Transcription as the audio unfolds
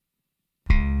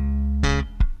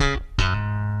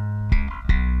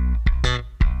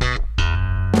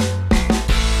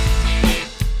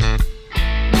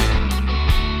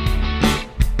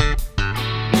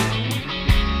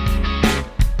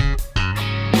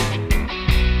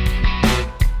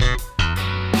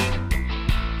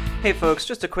Hey folks,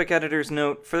 just a quick editor's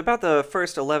note. For about the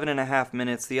first 11 and a half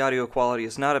minutes, the audio quality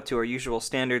is not up to our usual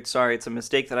standards. Sorry, it's a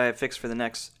mistake that I have fixed for the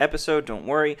next episode, don't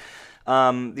worry.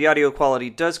 The audio quality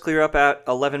does clear up at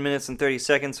 11 minutes and 30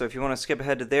 seconds, so if you want to skip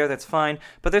ahead to there, that's fine.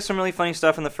 But there's some really funny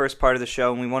stuff in the first part of the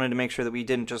show, and we wanted to make sure that we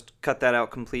didn't just cut that out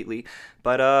completely.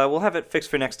 But we'll have it fixed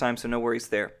for next time, so no worries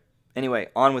there. Anyway,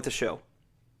 on with the show.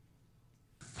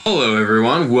 Hello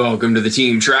everyone, welcome to the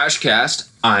Team Trashcast.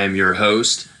 I'm your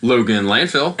host, Logan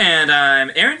Landfill. And I'm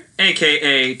Aaron,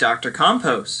 aka Dr.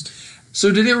 Compost.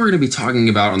 So today we're going to be talking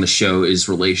about on the show is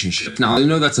relationship. Now I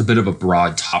know that's a bit of a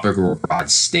broad topic or a broad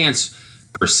stance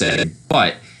per se,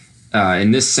 but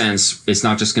in this sense, it's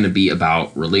not just going to be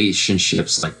about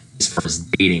relationships like as far as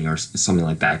dating or something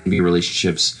like that. It can be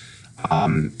relationships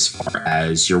as far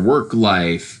as your work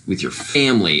life, with your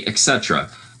family, etc.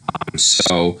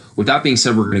 So with that being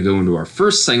said, we're going to go into our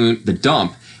first segment, the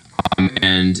dump,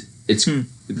 and this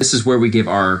is where we give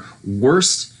our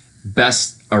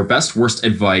best worst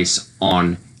advice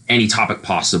on any topic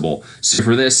possible. So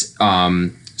for this,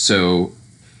 so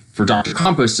for Dr.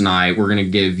 Compost and I, we're going to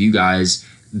give you guys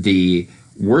the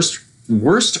worst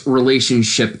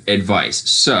relationship advice.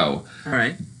 So, all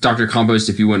right, Dr. Compost,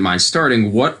 if you wouldn't mind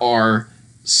starting, what are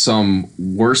some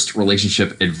worst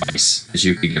relationship advice that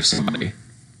you could give somebody?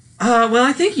 Well,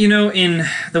 I think, in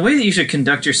the way that you should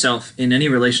conduct yourself in any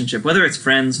relationship, whether it's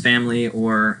friends, family,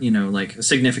 or, like a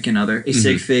significant other, a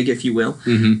sig fig, if you will,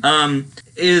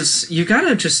 is you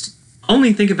gotta just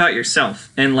only think about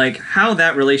yourself and, like, how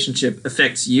that relationship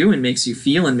affects you and makes you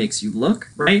feel and makes you look,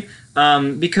 right?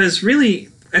 Because really,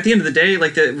 at the end of the day,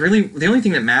 like, the only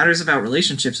thing that matters about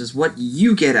relationships is what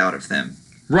you get out of them.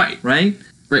 Right. Right?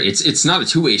 Right, it's not a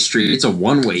two-way street, it's a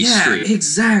one-way street. Yeah,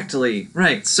 exactly.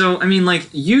 Right. So, I mean, like,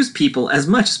 use people as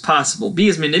much as possible. Be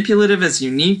as manipulative as you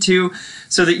need to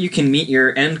so that you can meet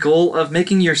your end goal of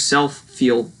making yourself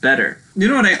feel better. You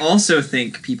know what I also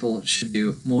think people should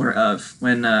do more of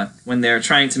when they're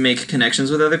trying to make connections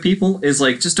with other people is,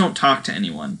 like, just don't talk to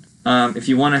anyone. If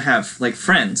you want to have, like,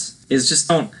 friends, is just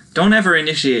don't ever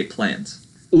initiate plans.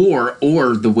 Or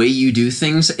the way you do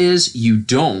things is you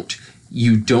don't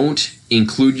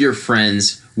include your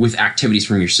friends with activities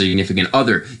from your significant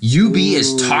other. You be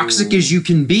as toxic as you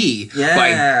can be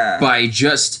by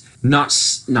just not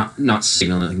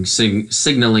signaling.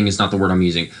 Signaling is not the word I'm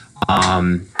using.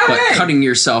 But cutting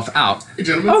yourself out. Hey,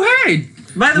 gentlemen. Oh, hey!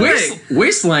 By the way,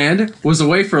 Wasteland was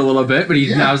away for a little bit, but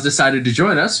he now has decided to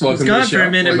join us. Welcome to the show. He's gone for a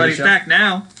minute, but he's back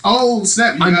now. Oh,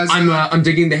 snap. You guys... I'm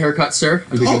digging the haircut, sir.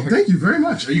 Thank you very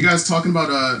much. Are you guys talking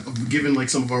about giving, like,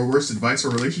 some of our worst advice for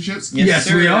relationships?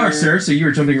 Yes, we are, sir. So you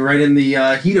were jumping right in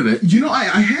the heat of it. You know, I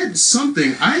had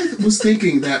something. I was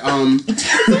thinking that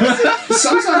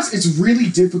sometimes it's really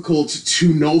difficult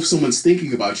to know if someone's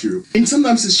thinking about you. And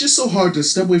sometimes it's just so hard to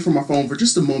step away from our phone for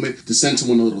just a moment to send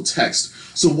someone a little text.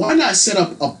 So why not set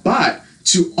up a bot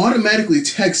to automatically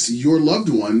text your loved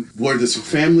one, whether it's a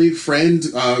family, friend,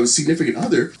 significant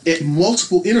other, at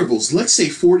multiple intervals. Let's say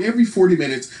every 40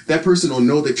 minutes, that person will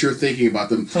know that you're thinking about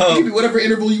them. It can be whatever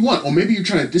interval you want. Or maybe you're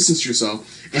trying to distance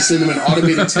yourself and send them an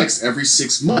automated text every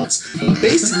 6 months.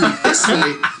 Basically, this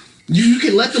way, you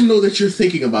can let them know that you're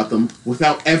thinking about them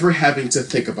without ever having to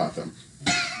think about them.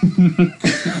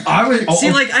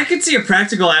 I could see a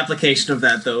practical application of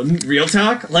that though. Real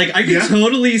talk, like I could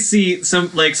totally see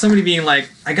somebody being like,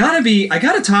 I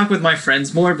gotta talk with my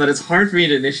friends more, but it's hard for me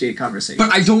to initiate conversation.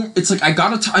 But I don't. It's like I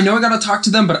know I gotta talk to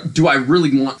them, but do I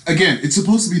really want? Again, it's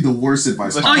supposed to be the worst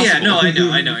advice possible. Oh yeah, no, I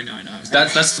know.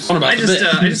 That's the fun about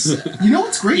it. You know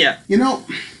what's great? Yeah. You know,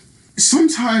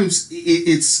 sometimes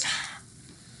it's.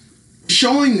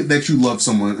 Showing that you love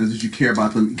someone and that you care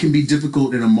about them can be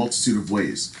difficult in a multitude of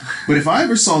ways. But if I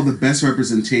ever saw the best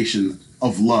representation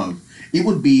of love, it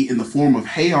would be in the form of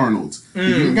Hey Arnold.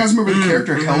 You guys remember the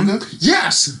character Helga?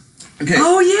 Yes! Okay.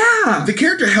 Oh, yeah! The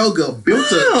character Helga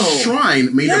built a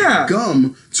shrine made of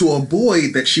gum to a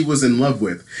boy that she was in love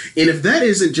with. And if that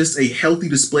isn't just a healthy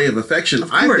display of affection,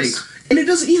 I think... And it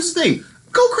doesn't... Here's the thing.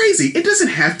 Go crazy. It doesn't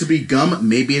have to be gum.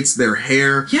 Maybe it's their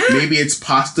hair. Yeah. Maybe it's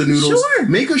pasta noodles. Sure.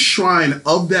 Make a shrine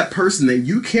of that person that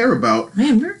you care about.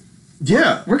 Man,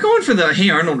 we're going for the Hey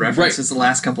Arnold references the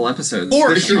last couple episodes.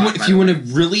 Or if you want to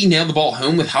really nail the ball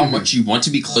home with how much you want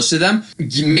to be close to them,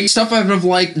 you make stuff out of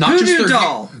like not just their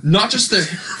doll. Not just their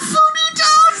voodoo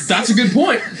dolls. That's a good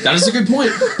point. That is a good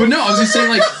point. But no, I was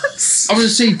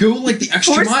just saying go like the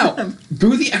extra mile.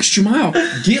 Go the extra mile.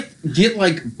 get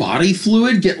like body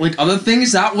fluid, get like other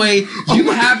things. That way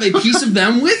you have a piece of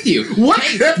them with you. What?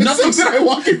 Nothing Did I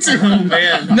walk into? Oh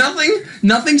man.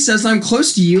 Nothing says I'm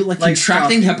close to you like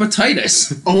contracting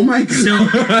hepatitis. Oh my god. So,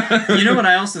 you know what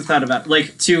I also thought about,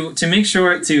 like to make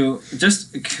sure to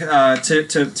just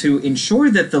to ensure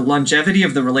that the longevity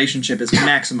of the relationship is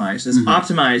maximized, is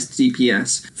optimized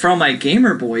DPS. For all my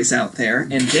gamer boys out there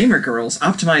and gamer girls,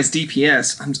 optimized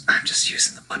DPS. I'm just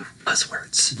using the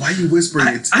buzzwords. Why are you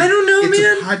whispering? I don't know, it's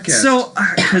man. A podcast. So,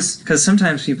 because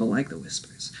sometimes people like the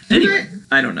whispers. Anyway,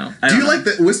 I don't know. Do you like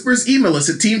the whispers? Email us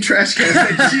at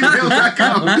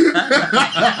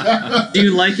teamtrashcast@gmail.com. Do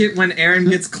you like it when Aaron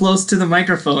gets close to the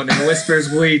microphone and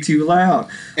whispers way too loud?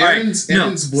 Aaron's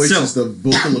voice is the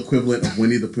vocal equivalent of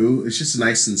Winnie the Pooh. It's just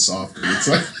nice and soft. And it's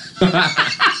like.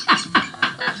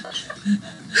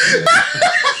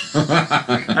 All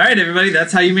right, everybody,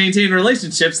 that's how you maintain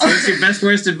relationships. That's your best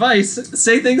worst advice.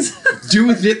 Say things. Do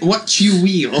with it what you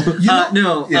will. I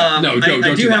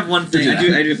do have one thing. I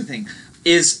do have a thing.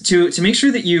 Is to make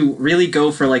sure that you really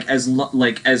go for like as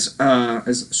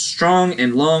strong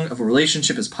and long of a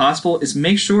relationship as possible. Is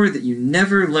make sure that you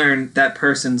never learn that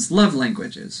person's love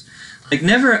languages. Like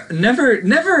never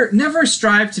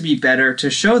strive to be better to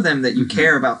show them that you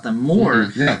care about them more.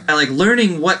 By like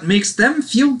learning what makes them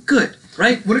feel good.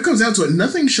 Right. When it comes down to it,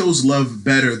 nothing shows love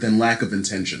better than lack of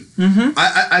intention.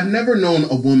 I've never known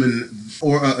a woman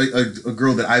or a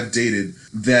girl that I've dated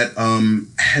that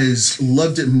has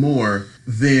loved it more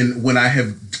than when I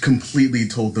have completely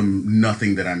told them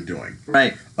nothing that I'm doing.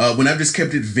 Right. When I've just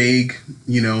kept it vague,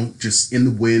 just in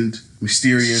the wind,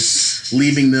 mysterious,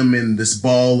 leaving them in this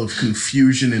ball of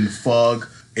confusion and fog.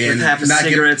 And with half a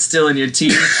cigarette still in your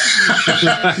teeth,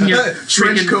 your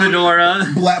trench coat, fedora,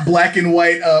 black and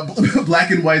white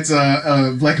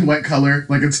color,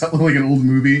 like it's like an old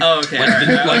movie. Oh, okay,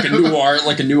 like a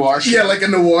noir. Yeah, like a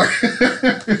noir.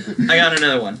 I got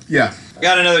another one. Yeah,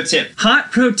 got another tip.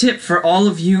 Hot pro tip for all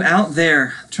of you out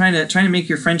there trying to make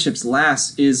your friendships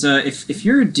last is if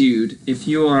you're a dude, if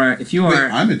you are, Wait,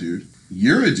 I'm a dude.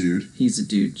 You're a dude. He's a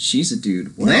dude. She's a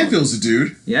dude. Well, Landfill's a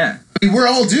dude. Yeah. I mean, we're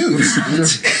all dudes.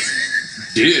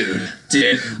 Dude.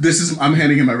 I'm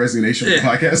handing in my resignation for the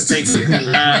podcast. Thank you.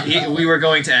 We were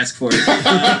going to ask for it.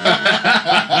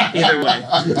 Either way.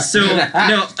 So,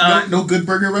 no Good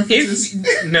Burger references?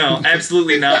 No,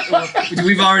 absolutely not.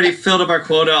 We've already filled up our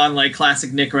quota on, like,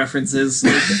 classic Nick references. So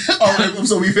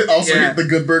we also hit the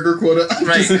Good Burger quota?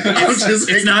 Right.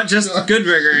 It's not just Good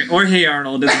Burger or Hey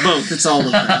Arnold. It's both. It's all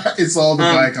of them. It's all the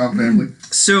Viacom family.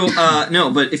 So,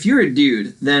 but if you're a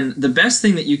dude, then the best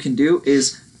thing that you can do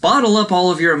is bottle up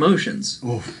all of your emotions.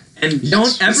 Oh, and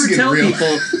don't ever tell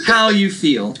people how you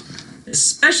feel.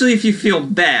 Especially if you feel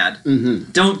bad.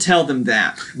 Don't tell them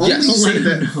that. Only say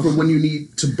that for when you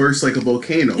need to burst like a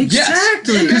volcano.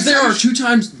 Exactly. Because there are two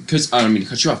times. Because I don't mean to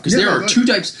cut you off. Because there are two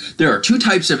types. There are two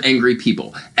types of angry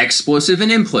people: explosive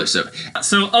and implosive. But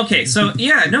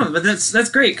that's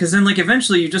great. Because then, like,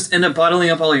 eventually you just end up bottling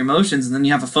up all your emotions, and then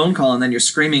you have a phone call, and then you're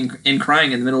screaming and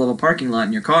crying in the middle of a parking lot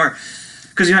in your car.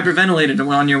 Because you hyperventilated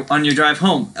on your drive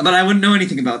home. But I wouldn't know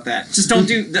anything about that. Just don't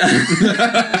do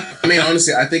that. I mean,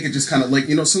 honestly, I think it just kind of like,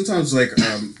 sometimes like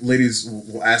ladies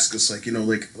will ask us like,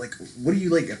 like what are you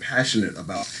like passionate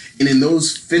about? And in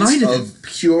those fits of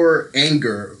pure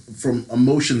anger from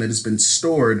emotion that has been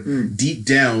stored deep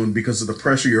down because of the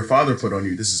pressure your father put on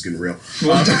you, this is getting real.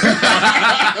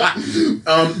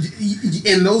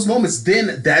 In those moments,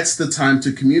 then that's the time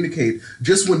to communicate.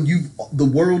 Just when the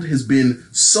world has been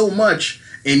so much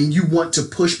and you want to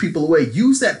push people away,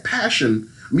 use that passion,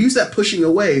 use that pushing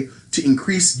away to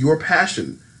increase your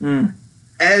passion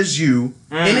as you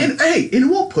and it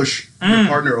won't push your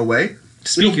partner away.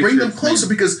 It'll bring them closer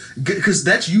because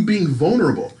that's you being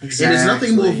vulnerable. Exactly. And there's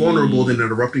nothing more vulnerable than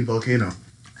an erupting volcano.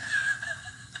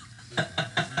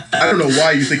 I don't know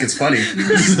why you think it's funny.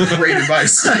 This is great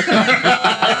advice.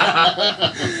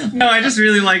 No, I just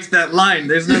really liked that line.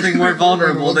 There's nothing more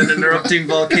vulnerable than an erupting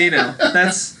volcano.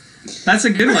 That's a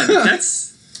good one.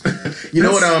 Let's go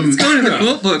to the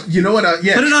quote book. You know what?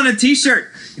 Yeah. Put it on a T-shirt.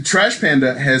 Trash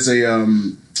Panda has a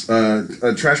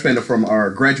Trash Panda from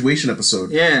our graduation episode.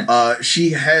 Yeah.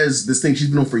 She has this thing. She's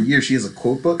been on for years. She has a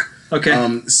quote book.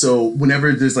 Okay. So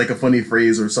whenever there's like a funny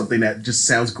phrase or something that just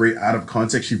sounds great out of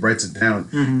context, she writes it down,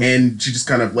 and she just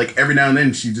kind of like every now and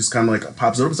then she just kind of like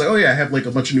pops it up. It's like, oh yeah, I have like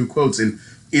a bunch of new quotes, and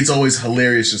it's always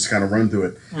hilarious just to kind of run through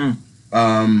it.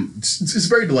 It's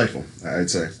very delightful, I'd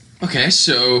say. Okay,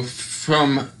 so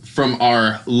from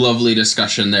our lovely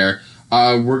discussion there,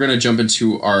 we're gonna jump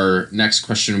into our next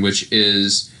question, which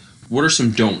is, what are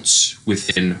some don'ts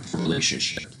within a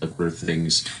relationship? Like, what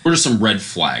are some red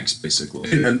flags, basically?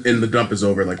 And the dump is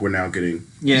over. Like, we're now getting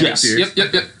Yes. serious.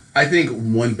 Yep. I think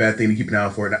one bad thing to keep an eye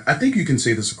out for, and I think you can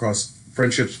say this across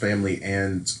friendships, family,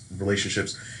 and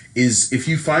relationships, is if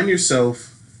you find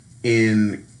yourself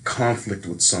in conflict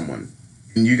with someone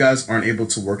and you guys aren't able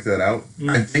to work that out,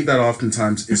 I think that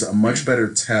oftentimes is a much better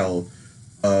tell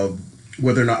of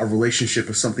whether or not a relationship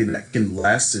is something that can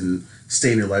last and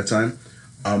stay in your lifetime.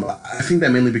 I think that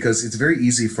mainly because it's very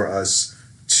easy for us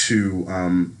to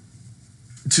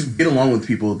get along with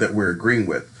people that we're agreeing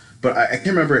with. But I can't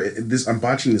remember this. I'm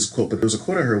botching this quote, but there was a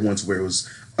quote I heard once where it was,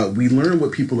 "We learn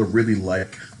what people are really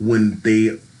like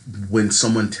when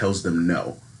someone tells them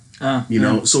no." You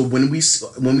know, so when we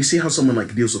see how someone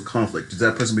like deals with conflict, does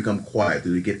that person become quiet?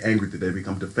 Do they get angry? Do they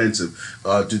become defensive?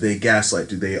 Do they gaslight?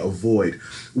 Do they avoid?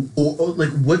 Or like,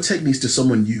 what techniques does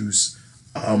someone use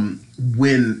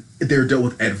when they're dealt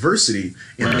with adversity,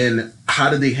 and then how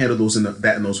do they handle those in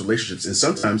those relationships? And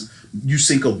sometimes you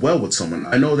sync up well with someone.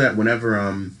 I know that whenever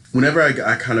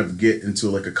I kind of get into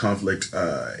like a conflict,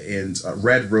 and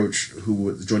Rad Roach,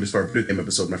 who joined us for our video game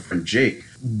episode, my friend Jake,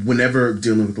 whenever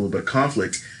dealing with a little bit of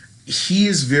conflict, he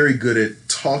is very good at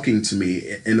talking to me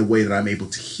in a way that I'm able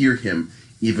to hear him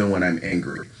even when I'm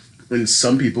angry. And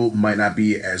some people might not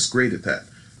be as great at that.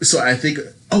 So I think,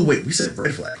 oh wait, we said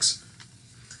red flags.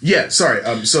 Yeah,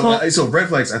 sorry. So red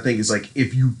flags, I think, is like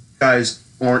if you guys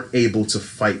aren't able to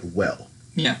fight well.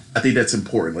 Yeah. I think that's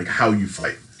important, like how you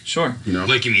fight. Sure. You know?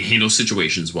 Like, you mean handle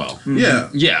situations well.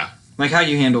 Mm-hmm. Yeah. Like how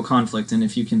you handle conflict, and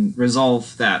if you can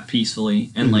resolve that peacefully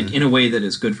and like in a way that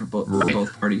is good for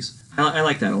both parties. I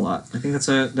like that a lot. I think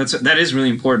that is really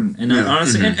important. And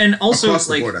honestly, and also across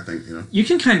the like board, I think, you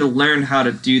can kind of learn how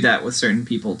to do that with certain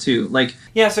people too. Like,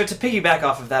 yeah, so to piggyback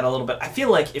off of that a little bit, I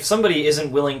feel like if somebody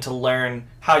isn't willing to learn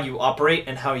how you operate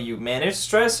and how you manage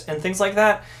stress and things like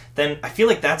that, then I feel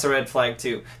like that's a red flag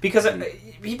too. Because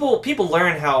people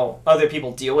learn how other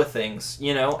people deal with things,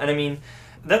 you know? And I mean,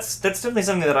 that's definitely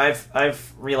something that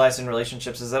I've realized in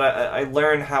relationships, is that I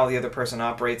learn how the other person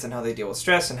operates and how they deal with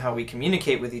stress and how we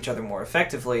communicate with each other more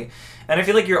effectively. And I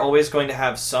feel like you're always going to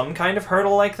have some kind of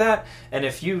hurdle like that. And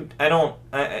if you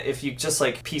just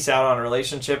like peace out on a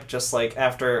relationship just like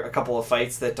after a couple of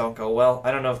fights that don't go well,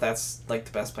 I don't know if that's like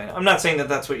the best plan. I'm not saying that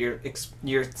that's what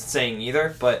you're saying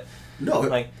either, but no,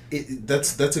 like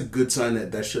that's a good sign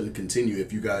that shouldn't continue.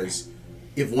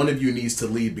 If one of you needs to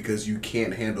leave because you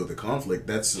can't handle the conflict,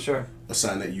 that's a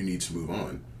sign that you need to move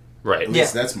on. Right. At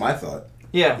least that's my thought.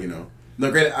 Yeah. You know.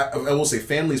 Now, granted, I will say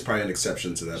family's probably an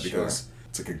exception to that because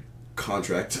it's like a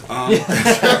contract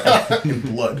in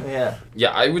blood. Yeah.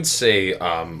 Yeah, I would say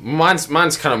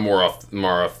mine's kind of more off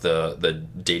the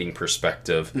dating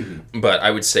perspective, but I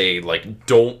would say like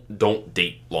don't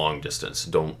date long distance.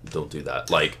 Don't do that.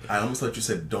 Like, I almost thought you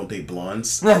said don't date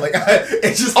blondes. Like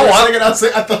it's just for a second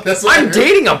I thought that's what I'm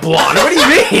dating a blonde. What do you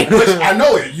mean? I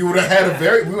know it. We would have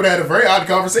had a very odd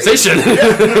conversation.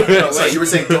 So you were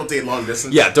saying don't date long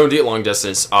distance. Yeah, don't date long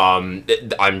distance. I'm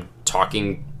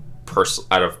talking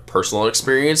out of personal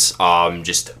experience.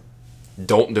 Just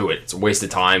don't do it. It's a waste of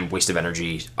time, waste of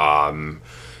energy.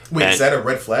 Wait, is that a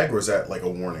red flag or is that like a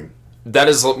warning? That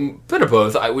is a bit of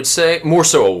both, I would say. More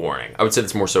so a warning. I would say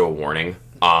it's more so a warning.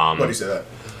 Why do you say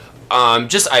that?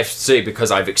 Just I say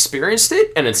because I've experienced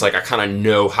it, and it's like I kind of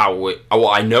know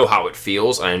I know how it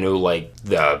feels, and I know like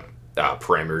the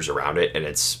parameters around it, and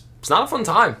it's not a fun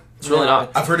time. It's really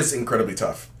not. I've heard it's incredibly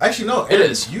tough. Actually, no, it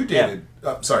is. You dated.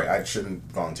 Sorry, I shouldn't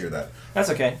volunteer that. That's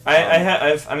okay.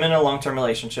 I'm in a long-term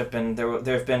relationship, and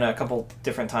there have been a couple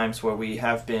different times where we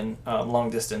have been long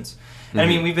distance, and I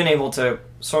mean we've been able to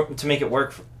make it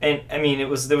work. And I mean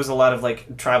there was a lot of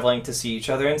like traveling to see each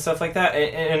other and stuff like that.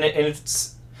 And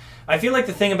it's I feel like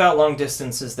the thing about long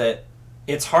distance is that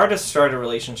it's hard to start a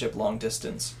relationship long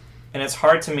distance, and it's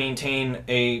hard to maintain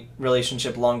a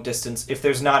relationship long distance if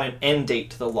there's not an end date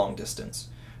to the long distance.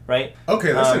 Right?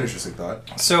 Okay, that's an interesting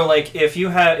thought. So, like, if you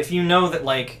know that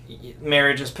like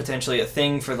marriage is potentially a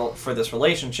thing for this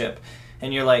relationship,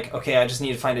 and you're like, okay, I just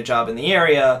need to find a job in the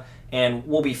area, and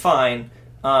we'll be fine.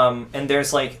 And there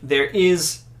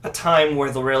is a time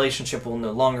where the relationship will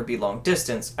no longer be long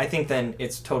distance. I think then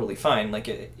it's totally fine. Like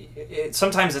it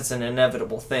sometimes it's an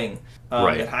inevitable thing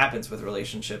that happens with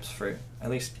relationships at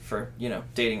least for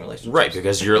dating relationships. Right,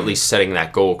 because you're at least setting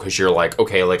that goal because you're like,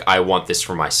 okay, like I want this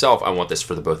for myself. I want this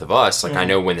for the both of us. Like I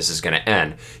know when this is going to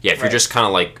end. Yeah, if you're just kind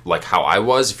of like how I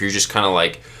was, if you're just kind of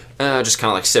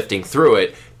like sifting through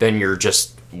it, then you're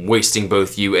just wasting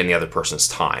both you and the other person's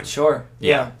time. Sure.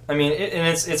 Yeah. I mean,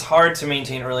 it's hard to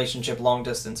maintain a relationship long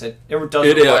distance. It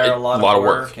does require a lot of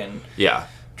work and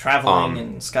traveling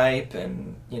and Skype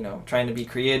and, trying to be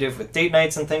creative with date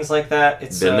nights and things like that.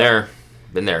 It's been there.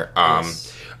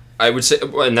 Yes. I would say,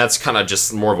 and that's kind of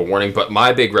just more of a warning, but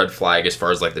my big red flag as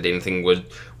far as like the dating thing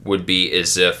would be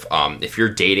is if you're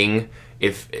dating,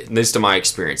 at least in my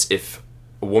experience, if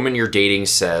a woman you're dating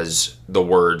says the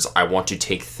words, "I want to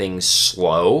take things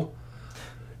slow,"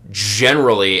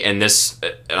 generally, and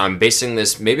I'm basing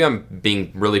this, maybe I'm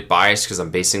being really biased because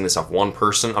I'm basing this off one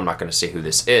person. I'm not going to say who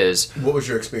this is. What was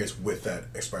your experience with that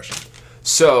expression?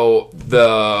 So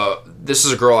this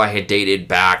is a girl I had dated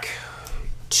back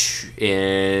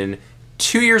in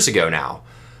 2 years ago now.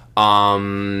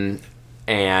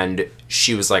 And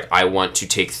she was like, "I want to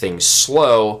take things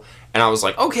slow." And I was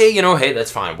like, "Okay, hey,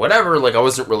 that's fine, whatever." Like, I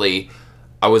wasn't really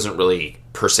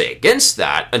per se against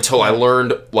that until I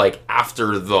learned, like,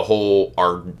 after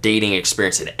our dating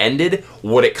experience had ended,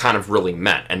 what it kind of really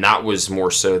meant. And that was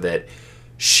more so that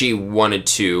she wanted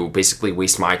to basically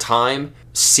waste my time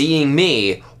seeing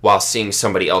me while seeing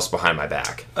somebody else behind my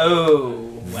back. Oh.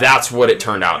 Wow. That's what it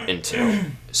turned out into.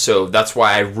 So that's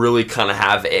why I really kind of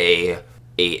have a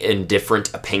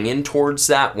indifferent opinion towards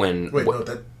that when... Wait, no,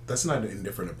 that's not an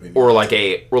indifferent opinion. Or like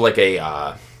a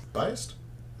biased?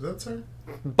 Is that the term?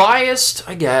 Biased,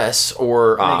 I guess,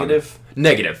 or...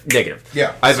 Negative.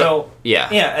 Yeah.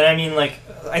 Yeah, and I mean, like,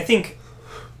 I think...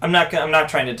 I'm not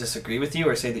trying to disagree with you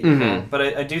or say that you're wrong, but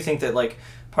I do think that, like,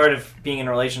 part of being in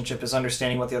a relationship is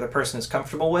understanding what the other person is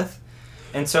comfortable with.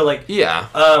 And so, like... Yeah.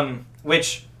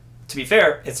 Which... To be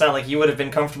fair, it's not like you would have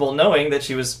been comfortable knowing that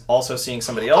she was also seeing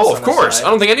somebody else. Oh, of course. I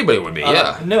don't think anybody would be.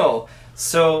 Yeah. No.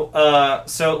 So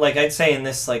like I'd say in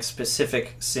this like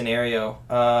specific scenario,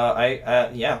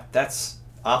 that's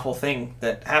awful thing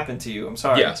that happened to you. I'm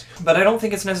sorry. Yes. But I don't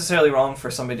think it's necessarily wrong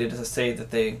for somebody to say that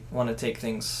they want to take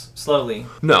things slowly.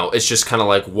 No, it's just kind of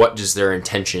like, what does their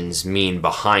intentions mean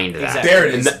behind that? Exactly. There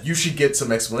it is. You should get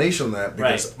some explanation on that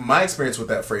because Right. my experience with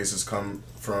that phrase has come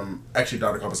from... Actually,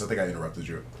 Dr. Compass, I think I interrupted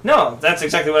you. No, that's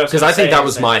exactly what I was Because going I to say. think that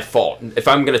was my fault. If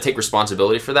I'm going to take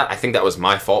responsibility for that, I think that was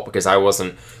my fault because I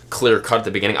wasn't clear cut at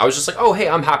the beginning. I was just like, oh, hey,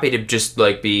 I'm happy to just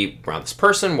like be around this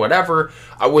person, whatever.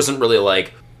 I wasn't really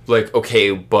like,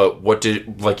 okay, but what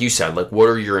did, like you said, like, what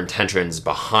are your intentions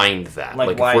behind that?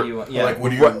 Like why do you... Yeah. Like,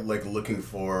 what are you like looking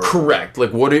for? Correct.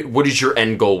 Like, what is your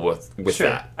end goal with Sure.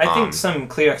 that? I think some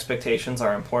clear expectations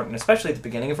are important, especially at the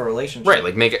beginning of a relationship. Right,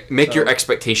 like make your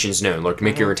expectations known, like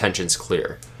make your intentions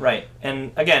clear. Right.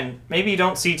 And again, maybe you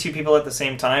don't see two people at the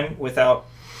same time without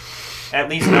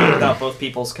without both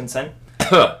people's consent.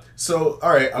 So,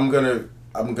 all right, I'm gonna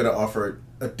offer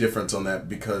a difference on that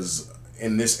because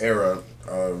in this era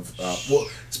of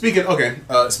speaking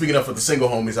of for the single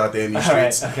homies out there in these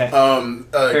streets, right, okay.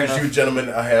 Because you gentlemen,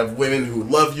 I have women who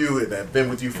love you and have been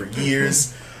with you for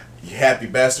years. You happy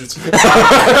bastards.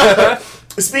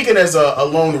 Speaking as a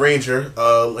lone ranger,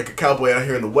 like a cowboy out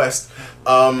here in the West,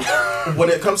 when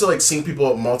it comes to like seeing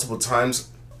people multiple times,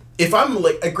 if I'm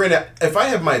like, granted, if I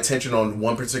have my attention on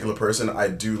one particular person, I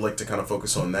do like to kind of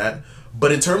focus on that.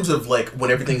 But in terms of like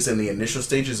when everything's in the initial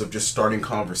stages of just starting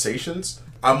conversations,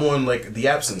 I'm on like the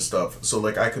apps and stuff. So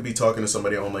like I could be talking to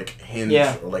somebody on like Hinge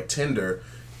or like Tinder,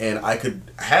 and I could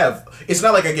have. It's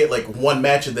not like I get like one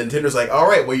match and then Tinder's like, all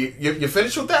right, well you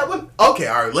finished with that one? Okay,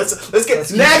 all right, let's get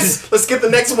next. Let's get the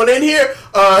next one in here.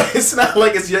 It's not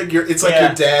like it's like your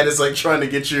dad is like trying to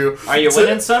get you. Are you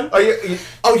winning, son? Are you?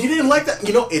 Oh, you didn't like that?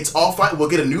 It's all fine. We'll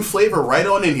get a new flavor right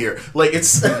on in here. Like it's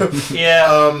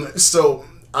So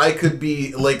I could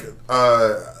be like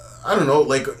I don't know,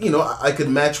 like I could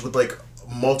match with like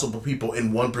multiple people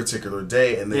in one particular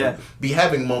day and then be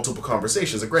having multiple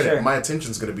conversations. And granted, my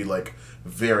attention's going to be like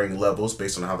varying levels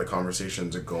based on how the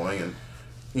conversations are going and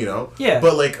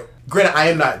but like granted, I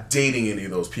am not dating any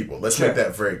of those people. Let's make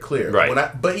that very clear.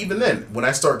 Right. But even then, when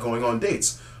I start going on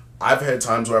dates, I've had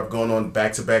times where I've gone on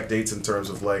back-to-back dates in terms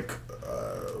of like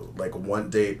one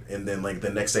date and then like the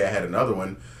next day I had another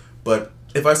one. But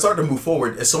if I start to move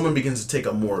forward, as someone begins to take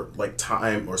up more like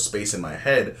time or space in my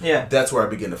head, that's where I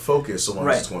begin to focus so long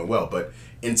as it's going well. But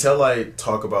until I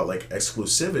talk about like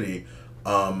exclusivity,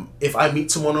 if I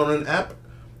meet someone on an app,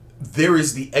 there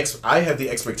is I have the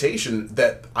expectation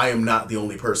that I am not the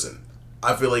only person.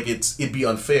 I feel like it'd be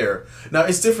unfair. Now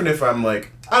it's different if I'm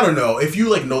like, I don't know, if you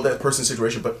like know that person's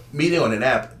situation, but meeting on an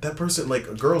app, that person,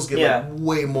 like girls get like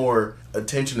way more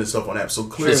attention and stuff on apps. So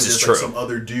clearly there's like some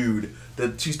other dude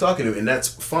that she's talking to, and that's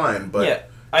fine. But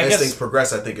as things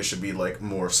progress, I think it should be like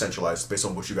more centralized based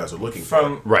on what you guys are looking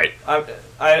for. Right.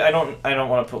 I don't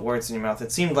want to put words in your mouth.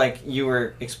 It seemed like you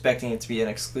were expecting it to be an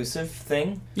exclusive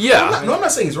thing. Yeah. No, I'm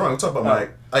not saying he's wrong. I'm talking about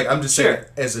I'm just saying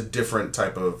as a different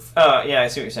type of. Yeah, I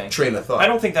see what you're saying. Train of thought. I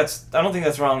don't think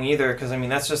that's wrong either, because I mean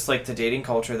that's just like the dating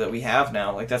culture that we have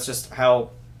now. Like that's just how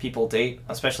people date,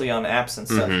 especially on apps and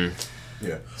stuff. Mm-hmm.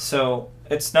 Yeah. So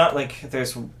it's not like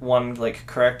there's one like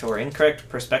correct or incorrect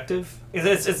perspective.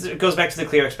 It goes back to the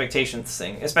clear expectations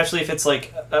thing, especially if it's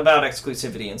like about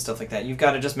exclusivity and stuff like that. You've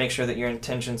got to just make sure that your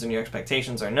intentions and your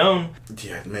expectations are known.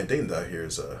 Yeah, man, dating out here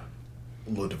is a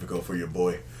little difficult for your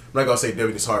boy. I'm not gonna say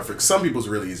dating is hard for some people. It's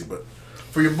really easy, but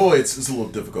for your boy, it's a little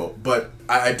difficult. But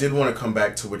I did want to come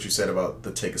back to what you said about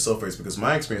the take a slow phrase, because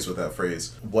my experience with that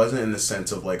phrase wasn't in the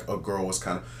sense of like a girl was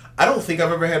kind of. I don't think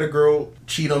I've ever had a girl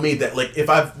cheat on me. That like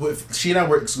if she and I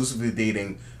were exclusively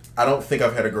dating, I don't think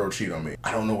I've had a girl cheat on me.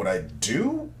 I don't know what I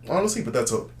do honestly, but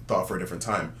that's a thought for a different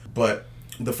time. But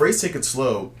the phrase "take it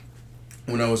slow,"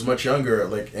 when I was much younger,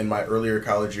 like in my earlier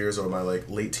college years or my like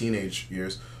late teenage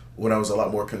years, when I was a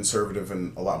lot more conservative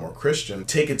and a lot more Christian,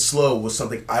 take it slow was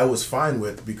something I was fine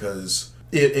with because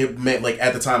it meant like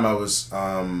at the time I was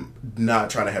not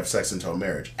trying to have sex until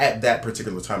marriage at that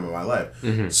particular time of my life.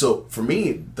 Mm-hmm. So for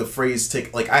me, the phrase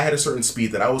 "take," like I had a certain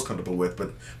speed that I was comfortable with,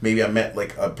 but maybe I met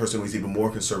like a person who was even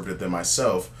more conservative than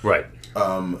myself. Right.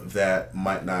 That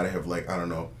might not have like, I don't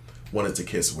know, wanted to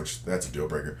kiss, which that's a deal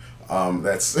breaker.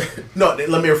 That's no.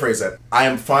 Let me rephrase that. I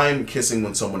am fine kissing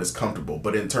when someone is comfortable,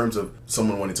 but in terms of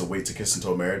someone wanting to wait to kiss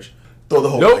until marriage, throw the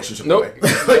whole relationship away.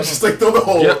 Just like throw the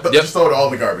whole, just throw it all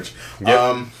in the garbage.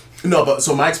 Yep. No, but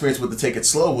so my experience with the take it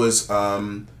slow was,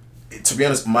 to be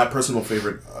honest, my personal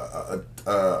favorite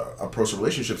approach to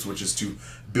relationships, which is to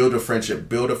build a friendship,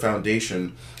 build a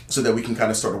foundation, so that we can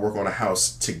kind of start to work on a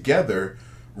house together,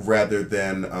 rather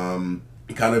than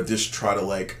kind of just try to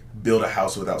like build a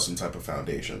house without some type of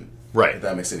foundation. Right. If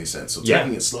that makes any sense. So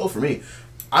taking it slow for me,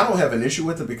 I don't have an issue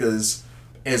with it, because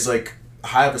as like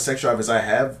high of a sex drive as I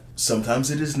have, sometimes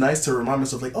it is nice to remind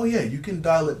myself like, oh yeah, you can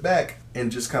dial it back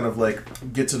and just kind of like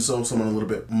get to know someone a little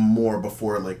bit more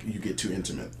before like you get too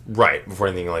intimate. Right. Before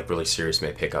anything like really serious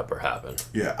may pick up or happen.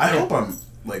 Yeah. I hope I'm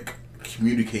like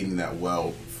communicating that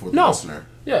well for the listener.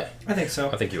 Yeah. I think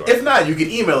so. I think you are. If not, you can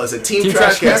email us at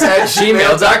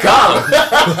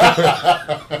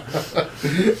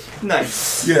teamtrashcast@gmail.com.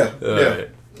 Nice. Yeah.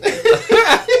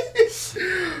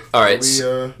 All right.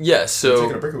 So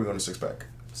taking a break, or we going to six pack?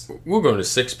 We're going to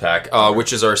six pack,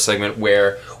 which is our segment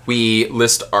where we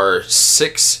list our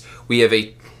six. We have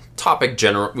a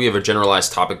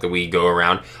generalized topic that we go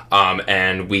around,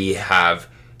 and we have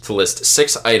to list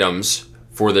 6 items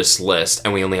for this list,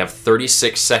 and we only have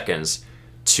 36 seconds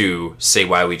to say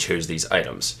why we chose these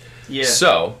items. Yeah.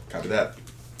 So, copy that.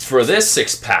 For this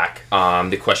 6-pack,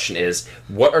 the question is,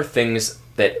 what are things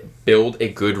that build a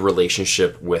good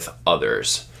relationship with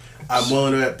others? I'm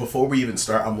willing to bet, before we even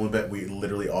start, I'm willing to bet we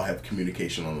literally all have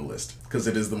communication on the list, because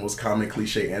it is the most common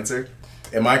cliche answer.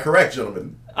 Am I correct,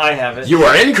 gentlemen? I have it. You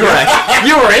are incorrect.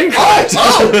 You are incorrect.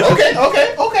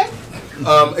 Okay.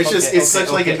 It's such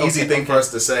an easy thing for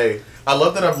us to say. I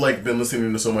love that I've like been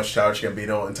listening to so much Childish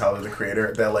Gambino and Tyler the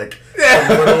Creator that like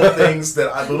the little things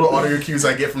little audio cues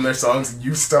I get from their songs,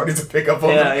 you started to pick up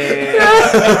on them.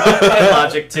 Yeah. And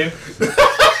Logic too.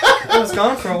 I was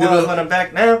gone for a while, but I'm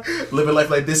back now. Living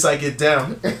life like this, I get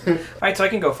down. Alright, so I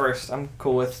can go first. I'm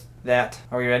cool with that.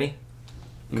 Are we ready?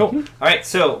 Cool. Mm-hmm. Alright,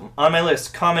 so on my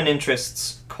list, common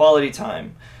interests, quality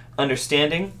time,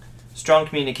 understanding, strong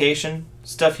communication,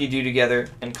 stuff you do together,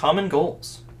 and common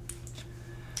goals.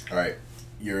 Alright,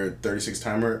 your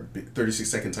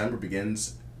 36-second timer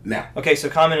begins now. Okay, so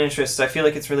common interests. I feel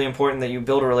like it's really important that you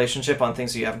build a relationship on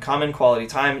things that you have in common, quality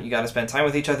time. You got to spend time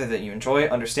with each other that you enjoy.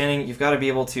 Understanding, you've got to be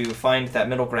able to find that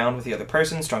middle ground with the other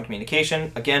person. Strong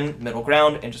communication, again, middle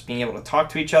ground, and just being able to talk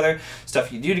to each other.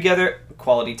 Stuff you do together,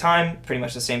 quality time, pretty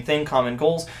much the same thing. Common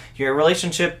goals. Your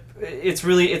relationship,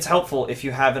 it's helpful if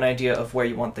you have an idea of where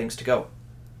you want things to go.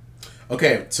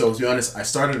 Okay, so to be honest, I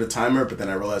started a timer, but then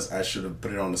I realized I should have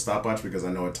put it on the stopwatch because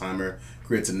I know a timer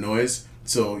creates a noise.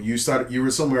 So you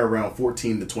were somewhere around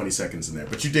 14 to 20 seconds in there,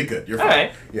 but you did good. You're fine. All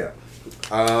right. Yeah.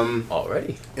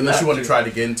 Already. Unless you want to try it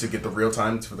again to get the real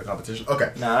time for the competition.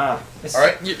 Okay. Nah. All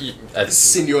right.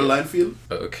 Senor Linefield.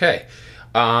 Okay.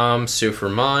 So for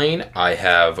mine, I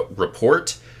have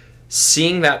report,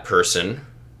 seeing that person,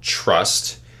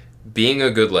 trust, being a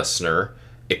good listener,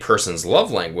 a person's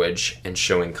love language, and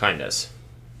showing kindness.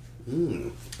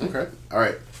 Okay. All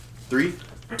right. 3,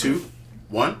 2,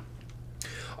 1.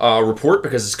 Report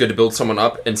because it's good to build someone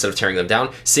up instead of tearing them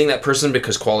down. Seeing that person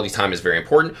because quality time is very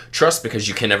important. Trust because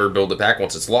you can never build it back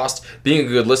once it's lost. Being a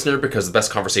good listener because the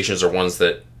best conversations are ones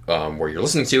that where you're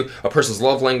listening to. A person's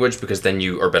love language because then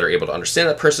you are better able to understand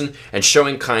that person. And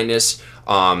showing kindness.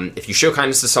 If you show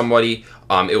kindness to somebody,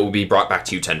 it will be brought back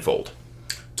to you tenfold.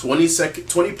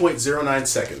 20.09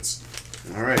 seconds.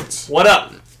 All right. What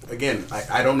up? Again,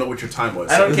 I don't know what your time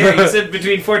was. I don't care. You said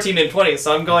between 14 and 20,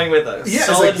 so I'm going with a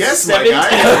solid yes, 17. my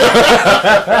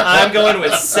guy. I'm going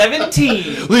with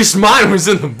 17. At least mine was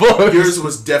in the book. Yours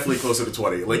was definitely closer to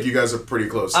 20. Like, you guys are pretty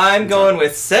close. I'm going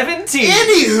with 17.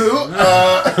 Anywho,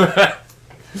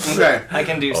 okay. I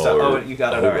can do stuff. Oh, you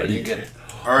got it already. You get it.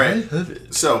 All right.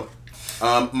 So,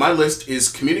 my list is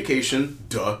communication.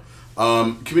 Duh.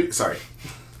 Sorry.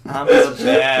 I'm a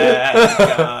bad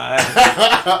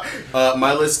guy.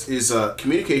 My list is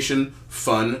communication,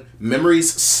 fun,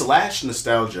 memories /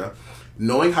 nostalgia,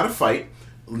 knowing how to fight,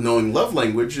 knowing love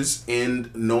languages, and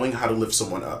knowing how to lift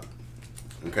someone up.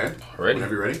 Okay? Alrighty.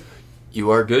 Whenever you're ready. You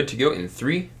are good to go in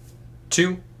 3,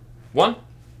 2, 1.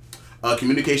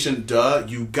 Communication, duh.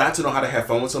 You got to know how to have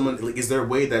fun with someone. Like, is there a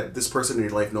way that this person in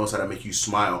your life knows how to make you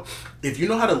smile? If you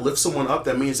know how to lift someone up,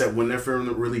 that means that when they're feeling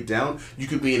really down, you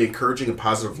could be an encouraging and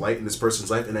positive light in this person's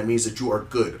life, and that means that you are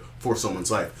good for someone's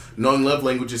life. Knowing love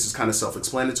languages is kind of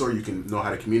self-explanatory. You can know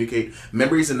how to communicate.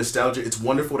 Memories and nostalgia, it's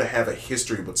wonderful to have a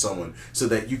history with someone so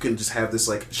that you can just have this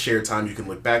like shared time you can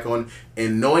look back on.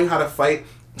 And knowing how to fight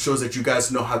shows that you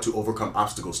guys know how to overcome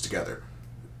obstacles together.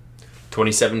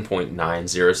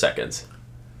 27.90 seconds.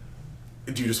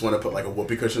 Do you just want to put like a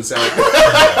whoopee cushion sound? I'm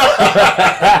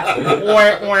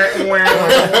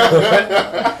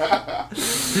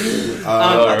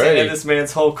about to end this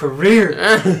man's whole career.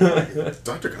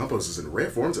 Dr. Campos is in rare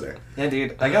form today. Yeah,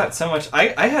 dude. I got so much.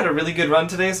 I had a really good run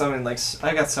today, so I mean, like,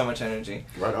 I got so much energy.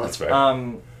 Right on. That's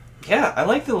fair. Yeah, I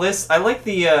like the list. I like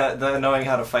the knowing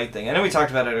how to fight thing. I know we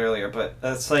talked about it earlier, but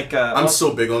it's like I'm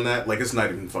so big on that. Like, it's not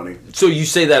even funny. So you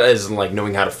say that as in like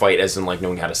knowing how to fight, as in like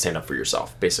knowing how to stand up for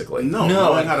yourself, basically. No,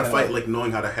 knowing how to fight, like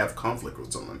knowing how to have conflict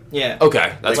with someone. Yeah.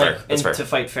 Okay, that's like, fair. That's and fair. to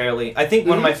fight fairly. I think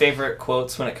one of my favorite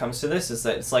quotes when it comes to this is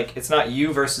that it's like it's not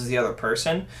you versus the other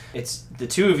person. It's the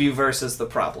two of you versus the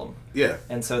problem. Yeah.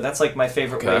 And so that's like my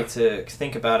favorite way to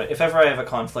think about it. If ever I have a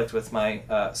conflict with my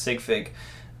sig fig.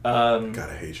 God,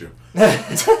 I hate you. Oh,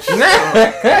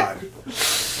 God.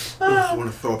 I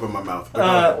want to throw up in my mouth.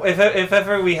 If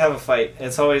ever we have a fight,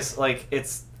 it's always like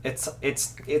it's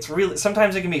really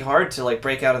sometimes it can be hard to like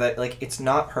break out of that. Like it's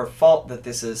not her fault that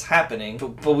this is happening,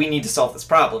 but we need to solve this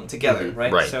problem together,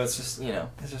 right? Right. So it's just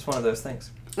it's just one of those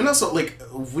things. And also, like,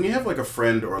 when you have like a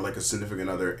friend or like a significant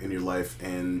other in your life,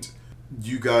 and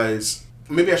you guys,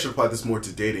 maybe I should apply this more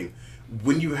to dating.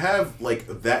 When you have like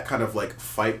that kind of like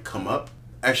fight come up.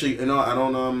 Actually, I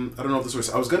don't know if this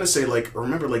works. I was gonna say, like,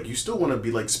 remember, like, you still want to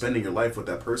be like spending your life with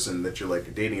that person that you're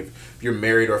like dating. If you're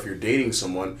married or if you're dating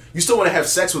someone, you still want to have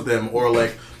sex with them or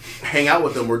like hang out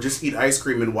with them or just eat ice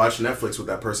cream and watch Netflix with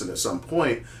that person at some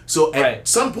point. So at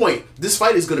some point, this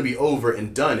fight is gonna be over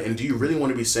and done. And do you really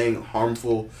want to be saying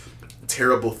harmful,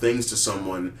 terrible things to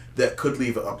someone that could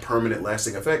leave a permanent,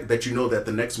 lasting effect that you know that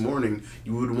the next morning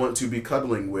you would want to be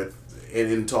cuddling with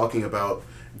and talking about?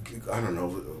 I don't know.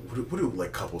 What do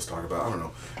like couples talk about? I don't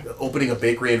know. Opening a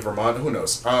bakery in Vermont. Who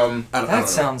knows? I don't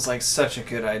sounds like such a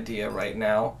good idea right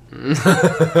now.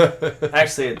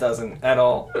 Actually, it doesn't at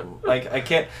all. Like I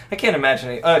can't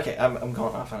imagine it. Okay, I'm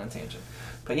going off on a tangent.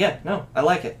 But yeah, no, I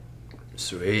like it.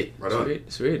 Sweet. Right on.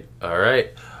 Sweet. All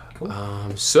right.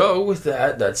 Cool. So with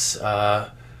that, that's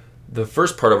the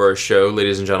first part of our show,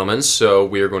 ladies and gentlemen. So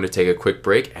we are going to take a quick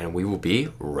break, and we will be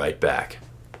right back.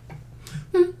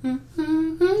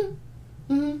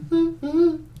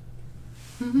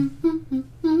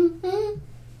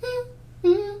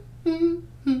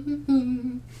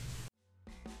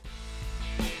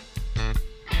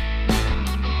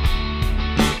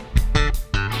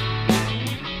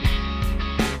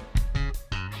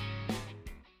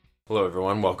 Hello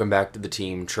everyone, welcome back to the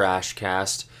Team Trash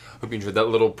Cast. Hope you enjoyed that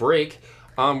little break.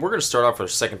 We're going to start off our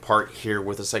second part here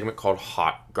with a segment called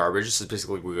Hot Garbage. This is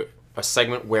basically a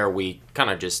segment where we kind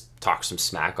of just talk some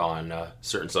smack on a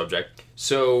certain subject.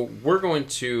 So we're going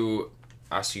to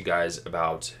ask you guys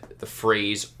about the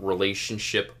phrase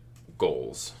relationship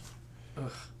goals.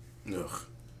 Ugh.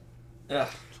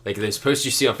 Like this post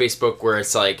you see on Facebook where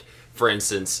it's like, for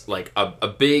instance, like a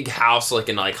big house like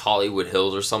in like Hollywood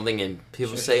Hills or something, and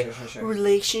people say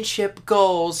relationship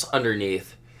goals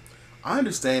underneath. I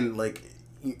understand, like,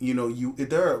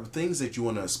 there are things that you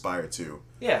want to aspire to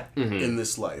in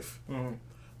this life. Mm-hmm.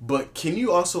 But can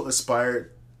you also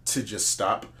aspire to just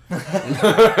stop?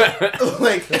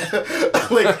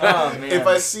 Oh, man. if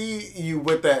I see you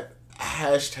with that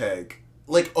hashtag,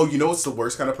 like, oh, you know what's the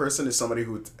worst kind of person is somebody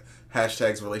who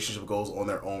hashtags relationship goals on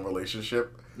their own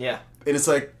relationship. Yeah. And it's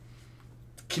like,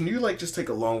 can you like just take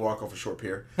a long walk off a short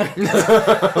pier?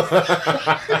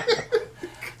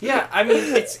 Yeah, I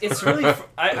mean, it's really.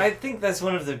 I think that's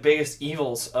one of the biggest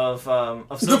evils of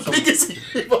social. The biggest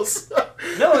evils.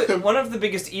 No, one of the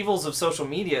biggest evils of social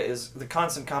media is the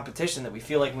constant competition that we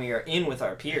feel like we are in with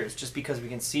our peers, just because we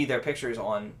can see their pictures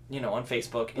on on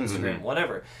Facebook, Instagram,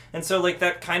 whatever, and so like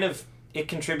that kind of it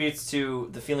contributes to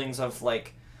the feelings of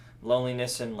like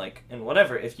loneliness and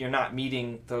whatever if you're not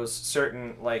meeting those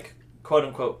certain like quote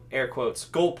unquote air quotes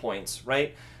goal points,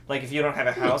 right? Like, if you don't have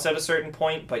a house at a certain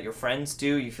point, but your friends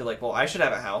do, you feel like, well, I should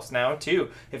have a house now,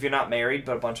 too. If you're not married,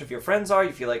 but a bunch of your friends are,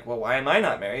 you feel like, well, why am I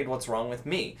not married? What's wrong with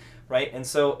me? Right? And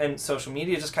social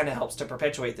media just kind of helps to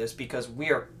perpetuate this because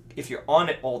if you're on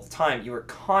it all the time, you are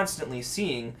constantly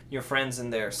seeing your friends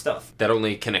and their stuff. That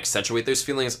only can accentuate those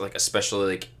feelings, like,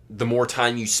 especially, like, the more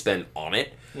time you spend on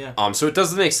it. Yeah. So it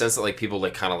does make sense that, like, people,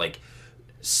 like, kind of, like,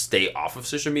 stay off of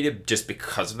social media just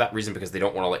because of that reason, because they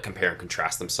don't want to like compare and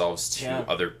contrast themselves to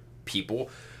other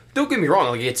people. Don't get me wrong,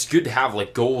 like it's good to have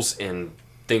like goals and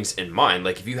things in mind.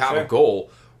 Like if you have a goal,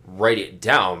 write it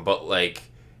down, but like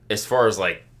as far as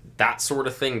like that sort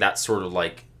of thing, that sort of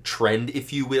like trend,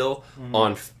 if you will,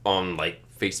 on like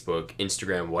Facebook,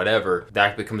 Instagram, whatever,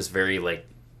 that becomes very like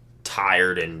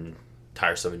tiresome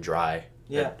and dry.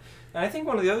 Yeah. And I think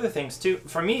one of the other things, too,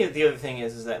 for me, the other thing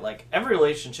is that, like, every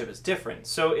relationship is different.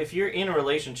 So if you're in a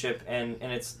relationship and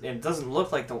it doesn't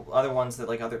look like the other ones that,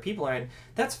 like, other people are in,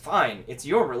 that's fine. It's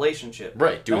your relationship.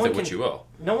 Right. Do with it what you will.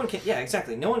 No one can, yeah,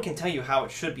 exactly. No one can tell you how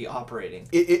it should be operating.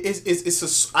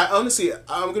 I honestly,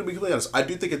 I'm going to be completely honest. I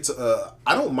do think it's,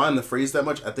 I don't mind the phrase that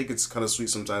much. I think it's kind of sweet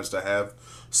sometimes to have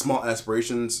small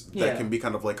aspirations that can be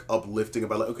kind of like uplifting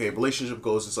about like, okay, relationship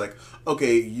goals is like,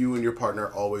 okay, you and your partner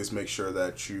always make sure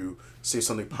that you say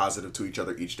something positive to each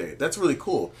other each day. That's really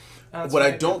cool. What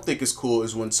I don't think is cool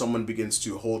is when someone begins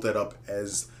to hold that up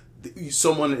as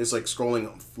someone is like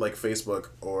scrolling like Facebook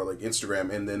or like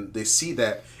Instagram, and then they see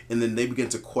that, and then they begin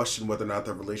to question whether or not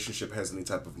their relationship has any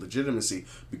type of legitimacy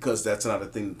because that's not a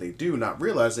thing that they do, not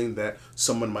realizing that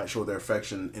someone might show their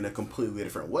affection in a completely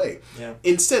different way. Yeah.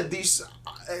 Instead,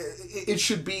 it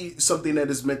should be something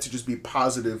that is meant to just be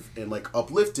positive and like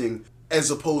uplifting, as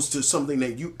opposed to something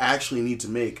that you actually need to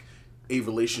make a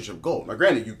relationship goal. Now,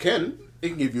 granted, it can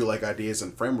give you like ideas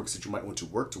and frameworks that you might want to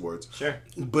work towards. Sure.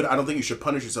 But I don't think you should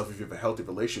punish yourself if you have a healthy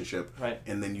relationship. Right.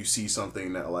 And then you see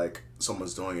something that like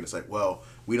someone's doing and it's like, well,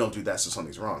 we don't do that, so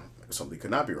something's wrong. Something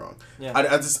could not be wrong. Yeah.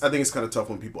 I think it's kind of tough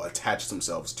when people attach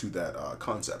themselves to that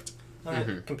concept.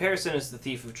 Comparison is the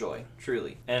thief of joy,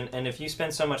 truly. And if you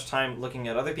spend so much time looking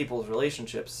at other people's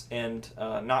relationships and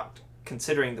not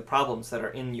considering the problems that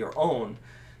are in your own,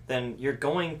 then you're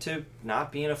going to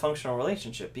not be in a functional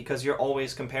relationship because you're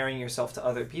always comparing yourself to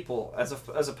other people as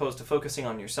opposed to focusing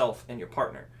on yourself and your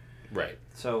partner. Right.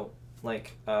 So,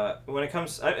 like, when it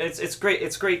comes, it's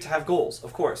great to have goals,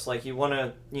 of course. Like, you want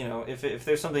to, if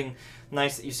there's something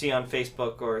nice that you see on